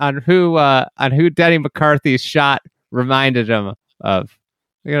who Denny McCarthy's shot reminded him of.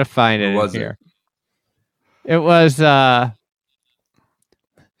 I'm gonna find it in here. It was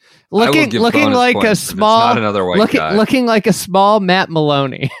looking like a small, not another white guy. Looking like a small Matt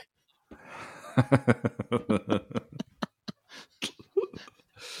Maloney.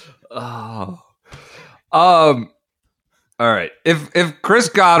 Oh, all right. If Chris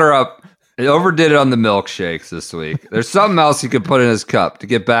Gotterup overdid it on the milkshakes this week, there's something else he could put in his cup to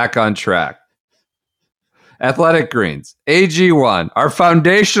get back on track. Athletic Greens, AG1, our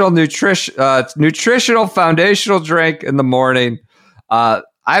foundational nutritional foundational drink in the morning.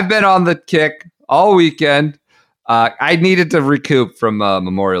 I've been on the kick all weekend. I needed to recoup from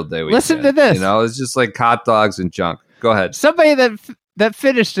Memorial Day weekend. Listen to this. It's just like hot dogs and junk. Go ahead. Somebody that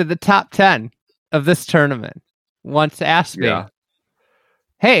finished in the top 10 of this tournament once asked me,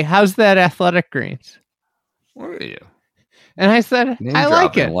 "Hey, how's that Athletic Greens?" Look at you. And I said, Name I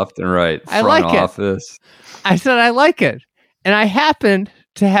like dropping it. left and right. I Front like it. office. I said, I like it. And I happened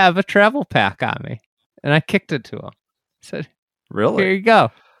to have a travel pack on me. And I kicked it to him. I said, Really? here you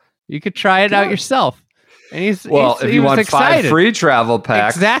go. You could try it out yourself. And If you want excited. 5 free travel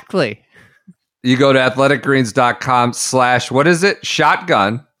packs, Exactly. you go to athleticgreens.com/ what is it?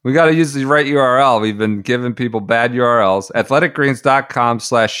 Shotgun. We got to use the right URL. We've been giving people bad URLs.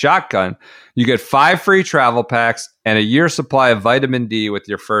 athleticgreens.com/shotgun. You get 5 free travel packs and a year supply of vitamin D with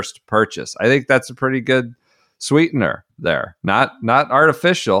your first purchase. I think that's a pretty good sweetener there. Not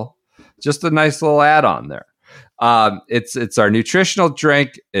artificial, just a nice little add-on there. It's our nutritional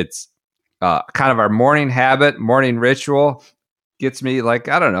drink. It's kind of our morning habit, morning ritual. Gets me like,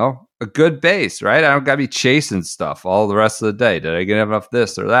 I don't know, a good base, right? I don't got to be chasing stuff all the rest of the day. Did I get enough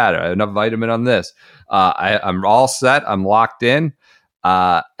this or that? Or enough vitamin on this? I'm all set. I'm locked in.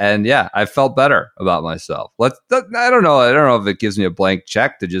 And yeah, I felt better about myself. I don't know. I don't know if it gives me a blank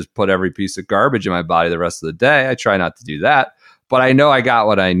check to just put every piece of garbage in my body the rest of the day. I try not to do that, but I know I got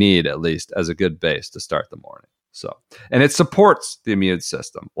what I need, at least as a good base to start the morning. So, and it supports the immune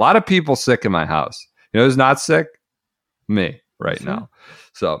system. A lot of people sick in my house. You know who's not sick? Me right now.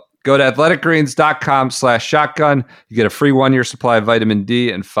 So go to athleticgreens.com/shotgun. You get a free 1-year supply of vitamin D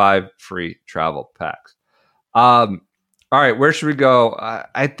and 5 free travel packs. All right, where should we go?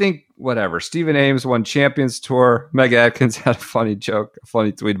 I think whatever. Stephen Ames won Champions Tour. Meg Atkins had a funny joke, a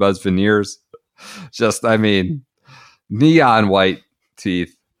funny tweet about his veneers. Just, I mean, neon white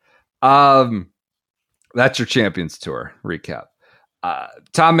teeth. That's your Champions Tour recap.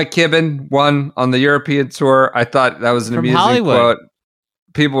 Tom McKibben won on the European Tour. I thought that was an amusing Hollywood quote.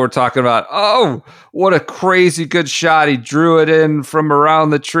 People were talking about, oh, what a crazy good shot. He drew it in from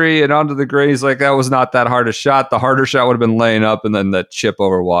around the tree and onto the green. He's like, that was not that hard a shot. The harder shot would have been laying up, and then that chip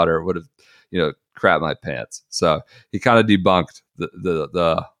over water would have, crapped my pants. So he kind of debunked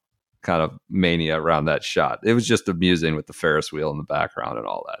the kind of mania around that shot. It was just amusing with the Ferris wheel in the background and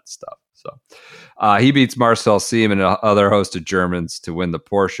all that stuff. So he beats Marcel Siem and another host of Germans to win the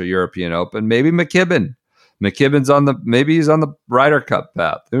Porsche European Open. Maybe McKibben's maybe he's on the Ryder Cup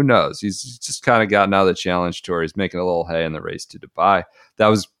path. Who knows? He's just kind of gotten out of the Challenge Tour. He's making a little hay in the race to Dubai. That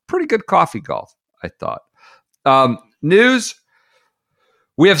was pretty good coffee golf, I thought. News.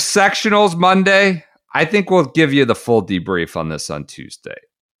 We have sectionals Monday. I think we'll give you the full debrief on this on Tuesday.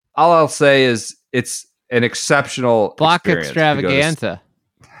 All I'll say is it's an exceptional block experience. extravaganza.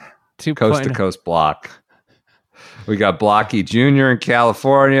 Coast to coast block. We got Blocky Jr. in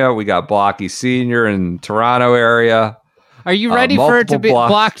California. We got Blocky Sr. in Toronto area. Are you ready for it to be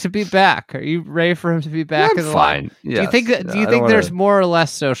Block to be back? Are you ready for him to be back? I'm fine. Yes. Do you think there's more or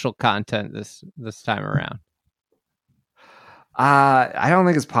less social content this time around? I don't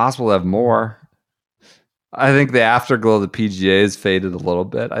think it's possible to have more. I think the afterglow of the PGA has faded a little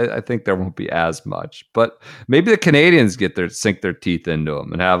bit. I think there won't be as much, but maybe the Canadians sink their teeth into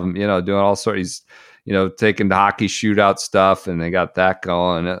them and have them, doing all sorts. Taking the hockey shootout stuff, and they got that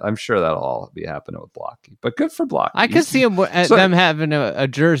going. I'm sure that'll all be happening with Blocky, but good for Blocky. I could see them having a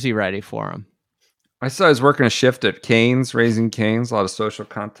jersey ready for him. I saw he's working a shift at Canes, Raising Canes, a lot of social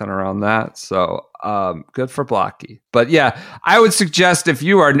content around that. So good for Blocky. But yeah, I would suggest if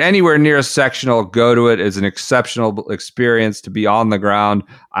you are anywhere near a sectional, go to it. It's an exceptional experience to be on the ground.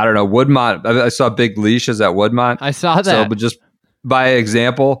 I don't know, Woodmont. I saw big leashes at Woodmont. I saw that. So, but just by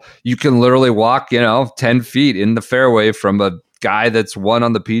example, you can literally walk, 10 feet in the fairway from a guy that's won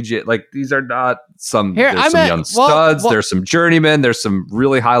on the PGA. Like, these are not some young studs. There's some journeymen. There's some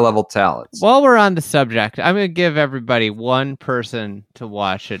really high level talents. While we're on the subject, I'm going to give everybody one person to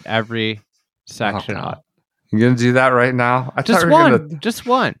watch at every sectional. You're going to do that right now? Just one. Just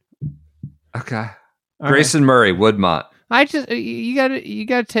one. Okay. Grayson Murray, Woodmont. You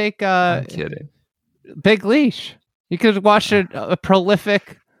gotta take I'm kidding. Big Leash. You could watch a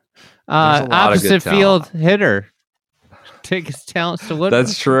prolific opposite field hitter take his talents to Woodmont.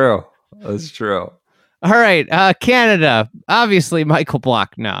 That's true. All right, Canada. Obviously, Michael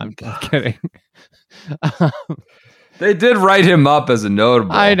Block. No, I'm kidding. They did write him up as a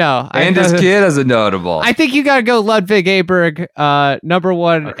notable. I know. And his kid as a notable. I think you got to go Ludwig Aberg, number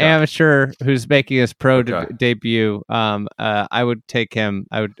one amateur who's making his pro debut. I would take him.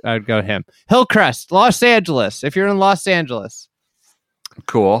 I would go him. Hillcrest, Los Angeles. If you're in Los Angeles.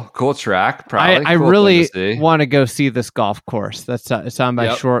 Cool track. Probably. I really want to go see this golf course. It's on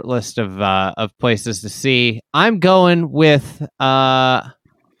my short list of places to see. I'm going with I'll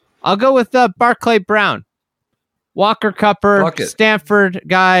go with Barclay Brown. Walker Cupper, Stanford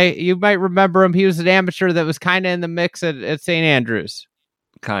guy. You might remember him. He was an amateur that was kind of in the mix at St. Andrews.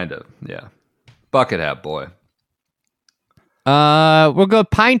 Kind of, yeah. Bucket hat boy. We'll go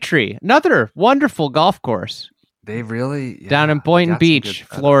Pine Tree, another wonderful golf course. They really down in Boynton Beach,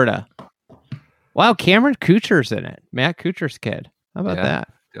 Florida. Wow, Cameron Kuchar's in it. Matt Kuchar's kid. How about that?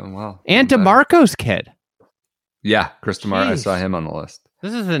 Doing well. And DeMarco's kid. Yeah, Chris DeMarco. I Jeez. saw him on the list.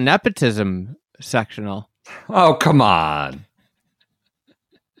 This is a nepotism sectional. Oh, come on.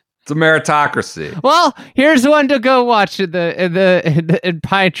 It's a meritocracy. Well, here's one to go watch in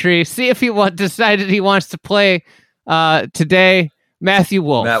Pine Tree. See if he decided he wants to play today. Matthew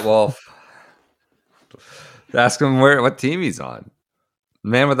Wolff. Matt Wolff. Ask him what team he's on.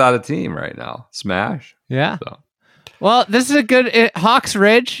 Man without a team right now. Smash. Yeah. So. Well, this is a good Hawks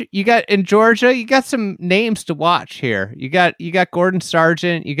Ridge. You got in Georgia. You got some names to watch here. You got Gordon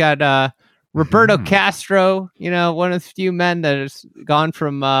Sargent. You got Roberto Castro. One of the few men that has gone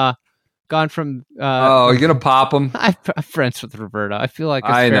from. You're gonna pop him. I'm friends with Roberto. I feel like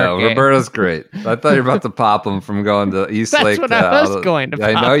I know game. Roberto's great. I thought you were about to pop him from going to East That's Lake. What I was going to.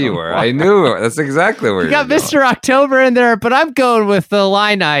 I know you were. I knew. That's exactly where you got Mr. October in there, but I'm going with the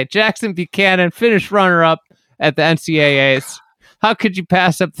Illini. Jackson Buchanan finished runner-up at the NCAAs. How could you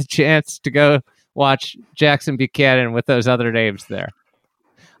pass up the chance to go watch Jackson Buchanan with those other names there?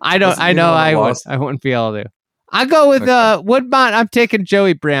 I wouldn't be able to. I'll go with Woodmont. I'm taking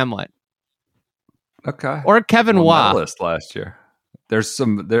Joey Bramlett. Okay. Or Kevin Waugh. List last year. There's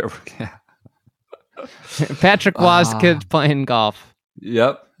some there. Yeah. Patrick Waugh's kids playing golf.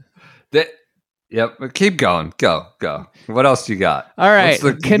 Yep. Yep. Keep going. Go. What else you got? All right.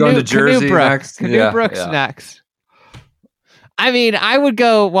 Going to Jersey next? Canoe Brooks next. I mean, I would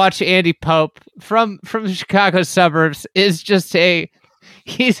go watch Andy Pope from the Chicago suburbs. Is just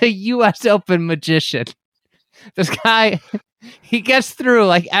he's a US Open magician. This guy, he gets through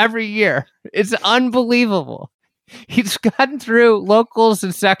like every year. It's unbelievable. He's gotten through locals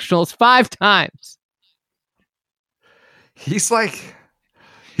and sectionals 5 times. He's like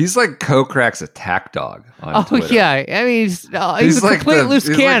Kokrak's attack dog on Twitter. Yeah. I mean, he's a like complete loose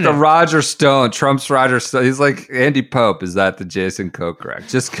cannon. He's like the Roger Stone, Trump's Roger Stone. He's like Andy Pope. Is that the Jason Kokrak?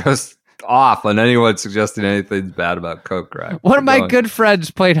 Just goes off on anyone suggesting anything bad about Kokrak. One of my good friends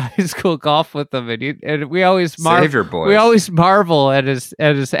played high school golf with him, and we always marvel at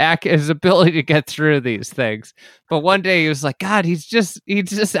his ability to get through these things. But one day he was like, "God, he's just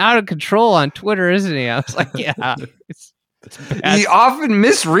out of control on Twitter, isn't he?" I was like, "Yeah." He often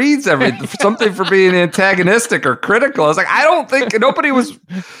misreads something for being antagonistic or critical. I was like, I don't think nobody was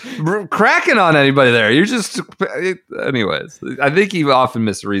cracking on anybody there. Anyways, I think he often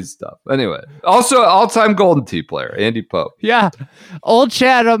misreads stuff. Anyway, also all-time Golden Tee player, Andy Pope. Yeah. Old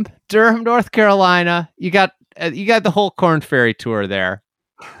Chatham, Durham, North Carolina. You got the whole Corn Ferry Tour there.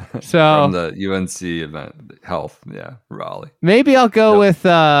 So from the UNC event, Health. Yeah. Raleigh. Maybe I'll go with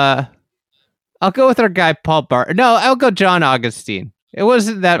our guy Paul Bart. No, I'll go John Augustine. It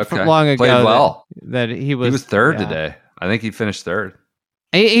wasn't that long ago. Played well. That he was. He was third today. I think he finished third.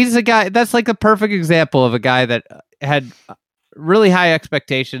 He's a guy that's like a perfect example of a guy that had really high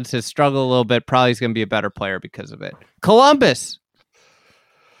expectations, has struggled a little bit. Probably is going to be a better player because of it. Columbus.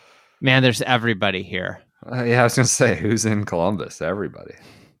 Man, there's everybody here. Yeah, I was going to say, who's in Columbus? Everybody.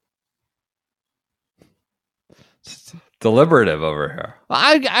 Deliberative over here.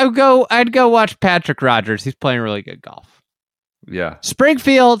 I'd go watch Patrick Rogers. He's playing really good golf. Yeah.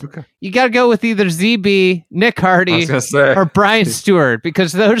 Springfield, You got to go with either ZB, Nick Hardy, or Brian Stuard,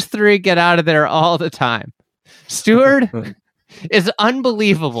 because those 3 get out of there all the time. Stuard is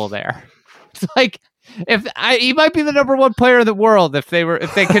unbelievable there. It's like he might be the number 1 player in the world if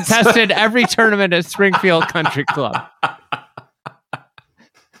they contested every tournament at Springfield Country Club.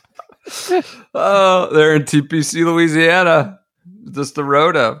 Oh, they're in TPC, Louisiana. Just the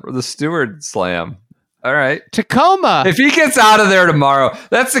Rhoda or the Stewart Slam. All right. Tacoma. If he gets out of there tomorrow,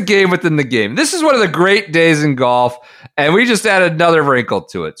 that's a game within the game. This is one of the great days in golf, and we just added another wrinkle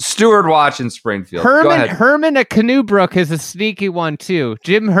to it. Stewart watch in Springfield. Herman at Canoe Brook is a sneaky one, too.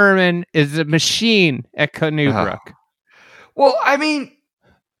 Jim Herman is a machine at Canoe Brook. Well, I mean,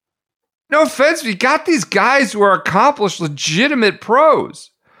 no offense, we got these guys who are accomplished, legitimate pros.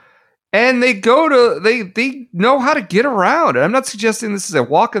 And they know how to get around. And I'm not suggesting this is a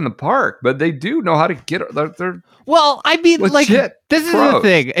walk in the park, but they do know how to get. They're well, I mean, like this is the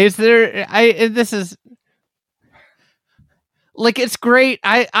thing. This is like it's great.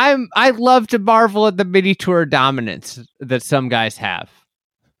 I love to marvel at the mini tour dominance that some guys have,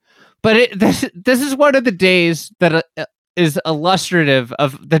 but this is one of the days that is illustrative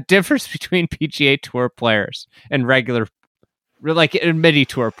of the difference between PGA Tour players and regular. Like mini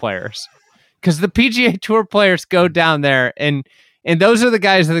tour players, because the PGA Tour players go down there and those are the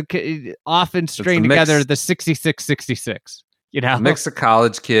guys that often string together the 66-66. Mix of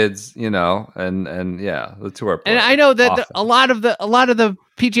college kids, and yeah, the tour players. And I know that a lot of the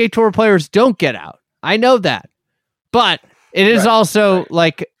PGA Tour players don't get out. I know that, but it is also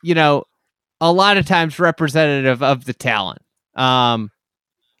like a lot of times representative of the talent. All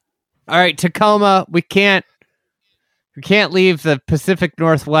right, Tacoma. We can't leave the Pacific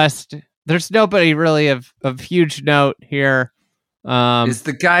Northwest. There's nobody really of huge note here. Is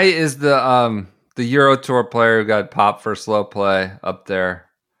the Euro Tour player who got popped for slow play up there?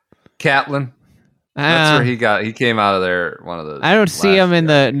 Catlin. That's where he got. He came out of there. One of those. I don't see him in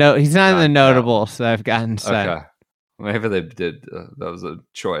the note. He's not in the notables that I've gotten set. Okay, maybe they did. That was a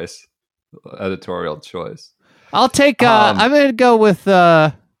choice, editorial choice. I'll take. I'm going to go with.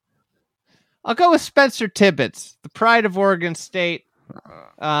 I'll go with Spencer Tibbetts, the pride of Oregon State.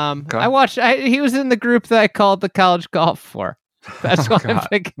 Okay. I watched. He was in the group that I called the college golf for. That's why I'm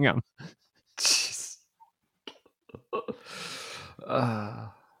picking him. Jeez.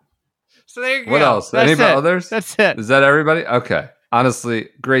 So there you go. What else? That's Any it. others? That's it. Is that everybody? Okay. Honestly,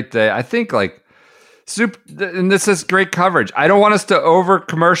 great day. I think and this is great coverage. I don't want us to over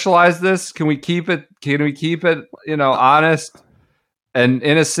commercialize this. Can we keep it? Honest and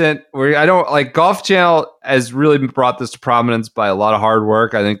innocent? I don't like Golf Channel has really brought this to prominence by a lot of hard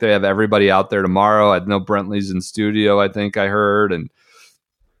work. I think they have everybody out there tomorrow. I know Brentley's in studio. I think I heard, and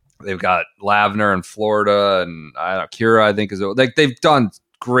they've got Lavner in Florida, and Kira. I think is like they've done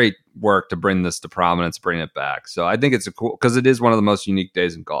great work to bring this to prominence, bring it back. So I think it's a cool because it is one of the most unique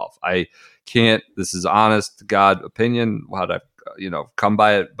days in golf. This is honest to God opinion. How to come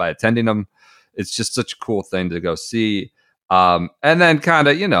by it by attending them. It's just such a cool thing to go see. And then kind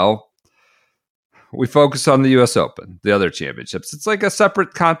of, we focus on the US Open, the other championships. It's like a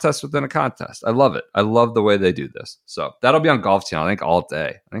separate contest within a contest. I love it. I love the way they do this. So that'll be on Golf Channel, I think, all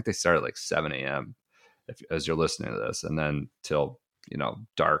day. I think they start at like 7 a.m. as you're listening to this, and then till,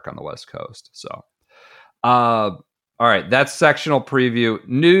 dark on the West Coast. So, all right, that's sectional preview.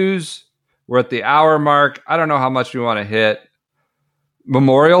 News, we're at the hour mark. I don't know how much we want to hit.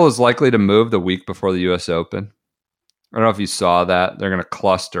 Memorial is likely to move the week before the US Open. I don't know if you saw that. They're going to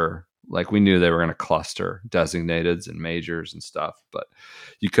cluster. Like we knew they were going to cluster designateds and majors and stuff, but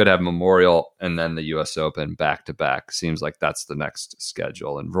you could have Memorial and then the US Open back to back. Seems like that's the next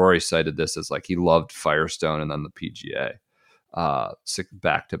schedule. And Rory cited this as like he loved Firestone and then the PGA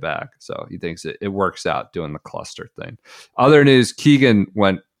back to back. So he thinks it works out doing the cluster thing. Other news, Keegan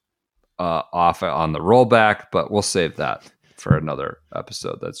went off on the rollback, but we'll save that for another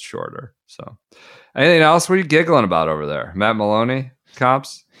episode that's shorter. So anything else? What are you giggling about over there? Matt Maloney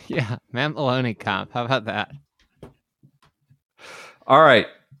comps? Yeah, Matt Maloney comp. How about that? All right.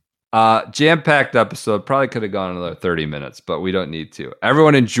 Jam-packed episode. Probably could have gone another 30 minutes, but we don't need to.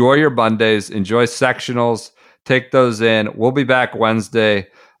 Everyone enjoy your Mondays. Enjoy sectionals. Take those in. We'll be back Wednesday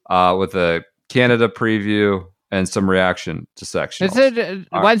with a Canada preview and some reaction to sectionals.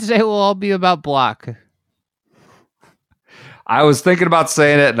 Wednesday will all be about block. I was thinking about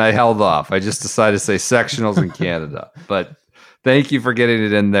saying it and I held off. I just decided to say sectionals in Canada. But thank you for getting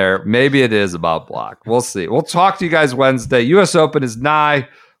it in there. Maybe it is about block. We'll see. We'll talk to you guys Wednesday. US Open is nigh.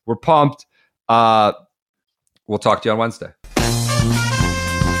 We're pumped. We'll talk to you on Wednesday.